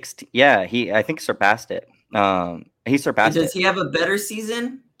 Like 60. Yeah, I think surpassed it. He surpassed it. Does he have a better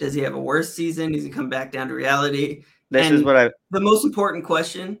season? Does he have a worse season? Does he come back down to reality? The most important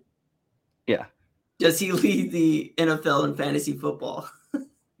question. Yeah. Does he lead the NFL in fantasy football?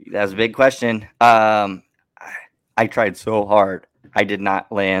 That's a big question. I tried so hard. I did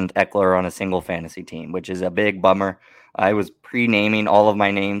not land Eckler on a single fantasy team, which is a big bummer. I was pre-naming all of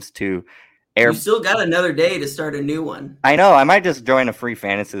my names to You still got another day to start a new one. I know. I might just join a free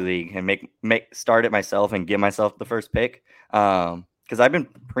fantasy league and start it myself and give myself the first pick. Because I've been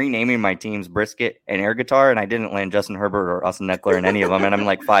pre-naming my teams Brisket and Air Guitar, and I didn't land Justin Herbert or Austin Eckler in any of them, and I'm in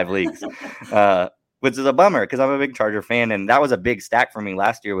like 5 leagues, which is a bummer because I'm a big Charger fan, and that was a big stack for me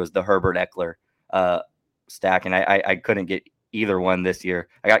last year was the Herbert Eckler stack, and I couldn't get either one this year.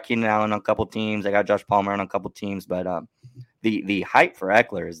 I got Keenan Allen on a couple teams. I got Josh Palmer on a couple teams, but the hype for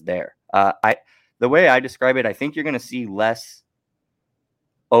Eckler is there. The way I describe it, I think you're going to see less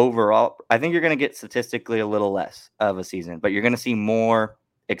overall, I think you're going to get statistically a little less of a season, but you're going to see more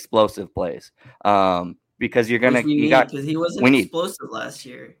explosive plays. Because you're going to, because he wasn't explosive last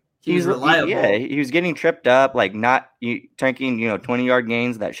year. He was reliable. Yeah, he was getting tripped up, like tanking, 20-yard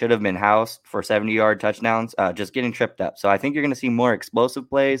gains that should have been housed for 70-yard touchdowns, just getting tripped up. So I think you're going to see more explosive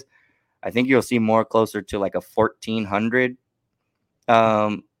plays. I think you'll see more closer to like a 1,400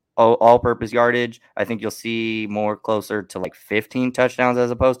 all-purpose yardage. I think you'll see more closer to like 15 touchdowns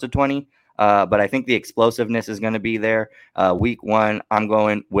as opposed to 20. But I think the explosiveness is going to be there. Week 1, I'm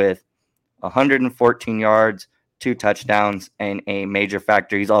going with 114 yards, 2 touchdowns, and a major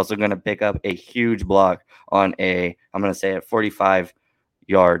factor. He's also going to pick up a huge block on a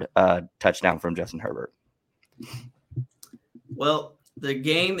 45-yard touchdown from Justin Herbert. Well, the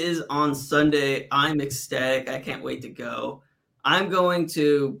game is on Sunday. I'm ecstatic. I can't wait to go. I'm going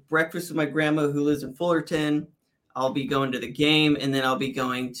to breakfast with my grandma who lives in Fullerton. I'll be going to the game, and then I'll be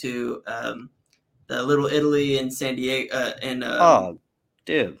going to the Little Italy in San Diego. Oh,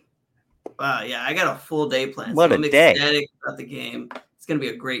 dude. Wow, yeah, I got a full day planned. What so a I'm day. Ecstatic about the game. It's going to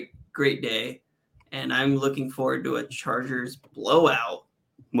be a great, great day. And I'm looking forward to a Chargers blowout.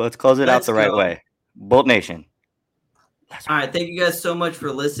 Let's close it out the right way. Bolt Nation. All right, thank you guys so much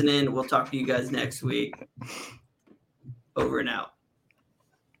for listening. We'll talk to you guys next week. Over and out.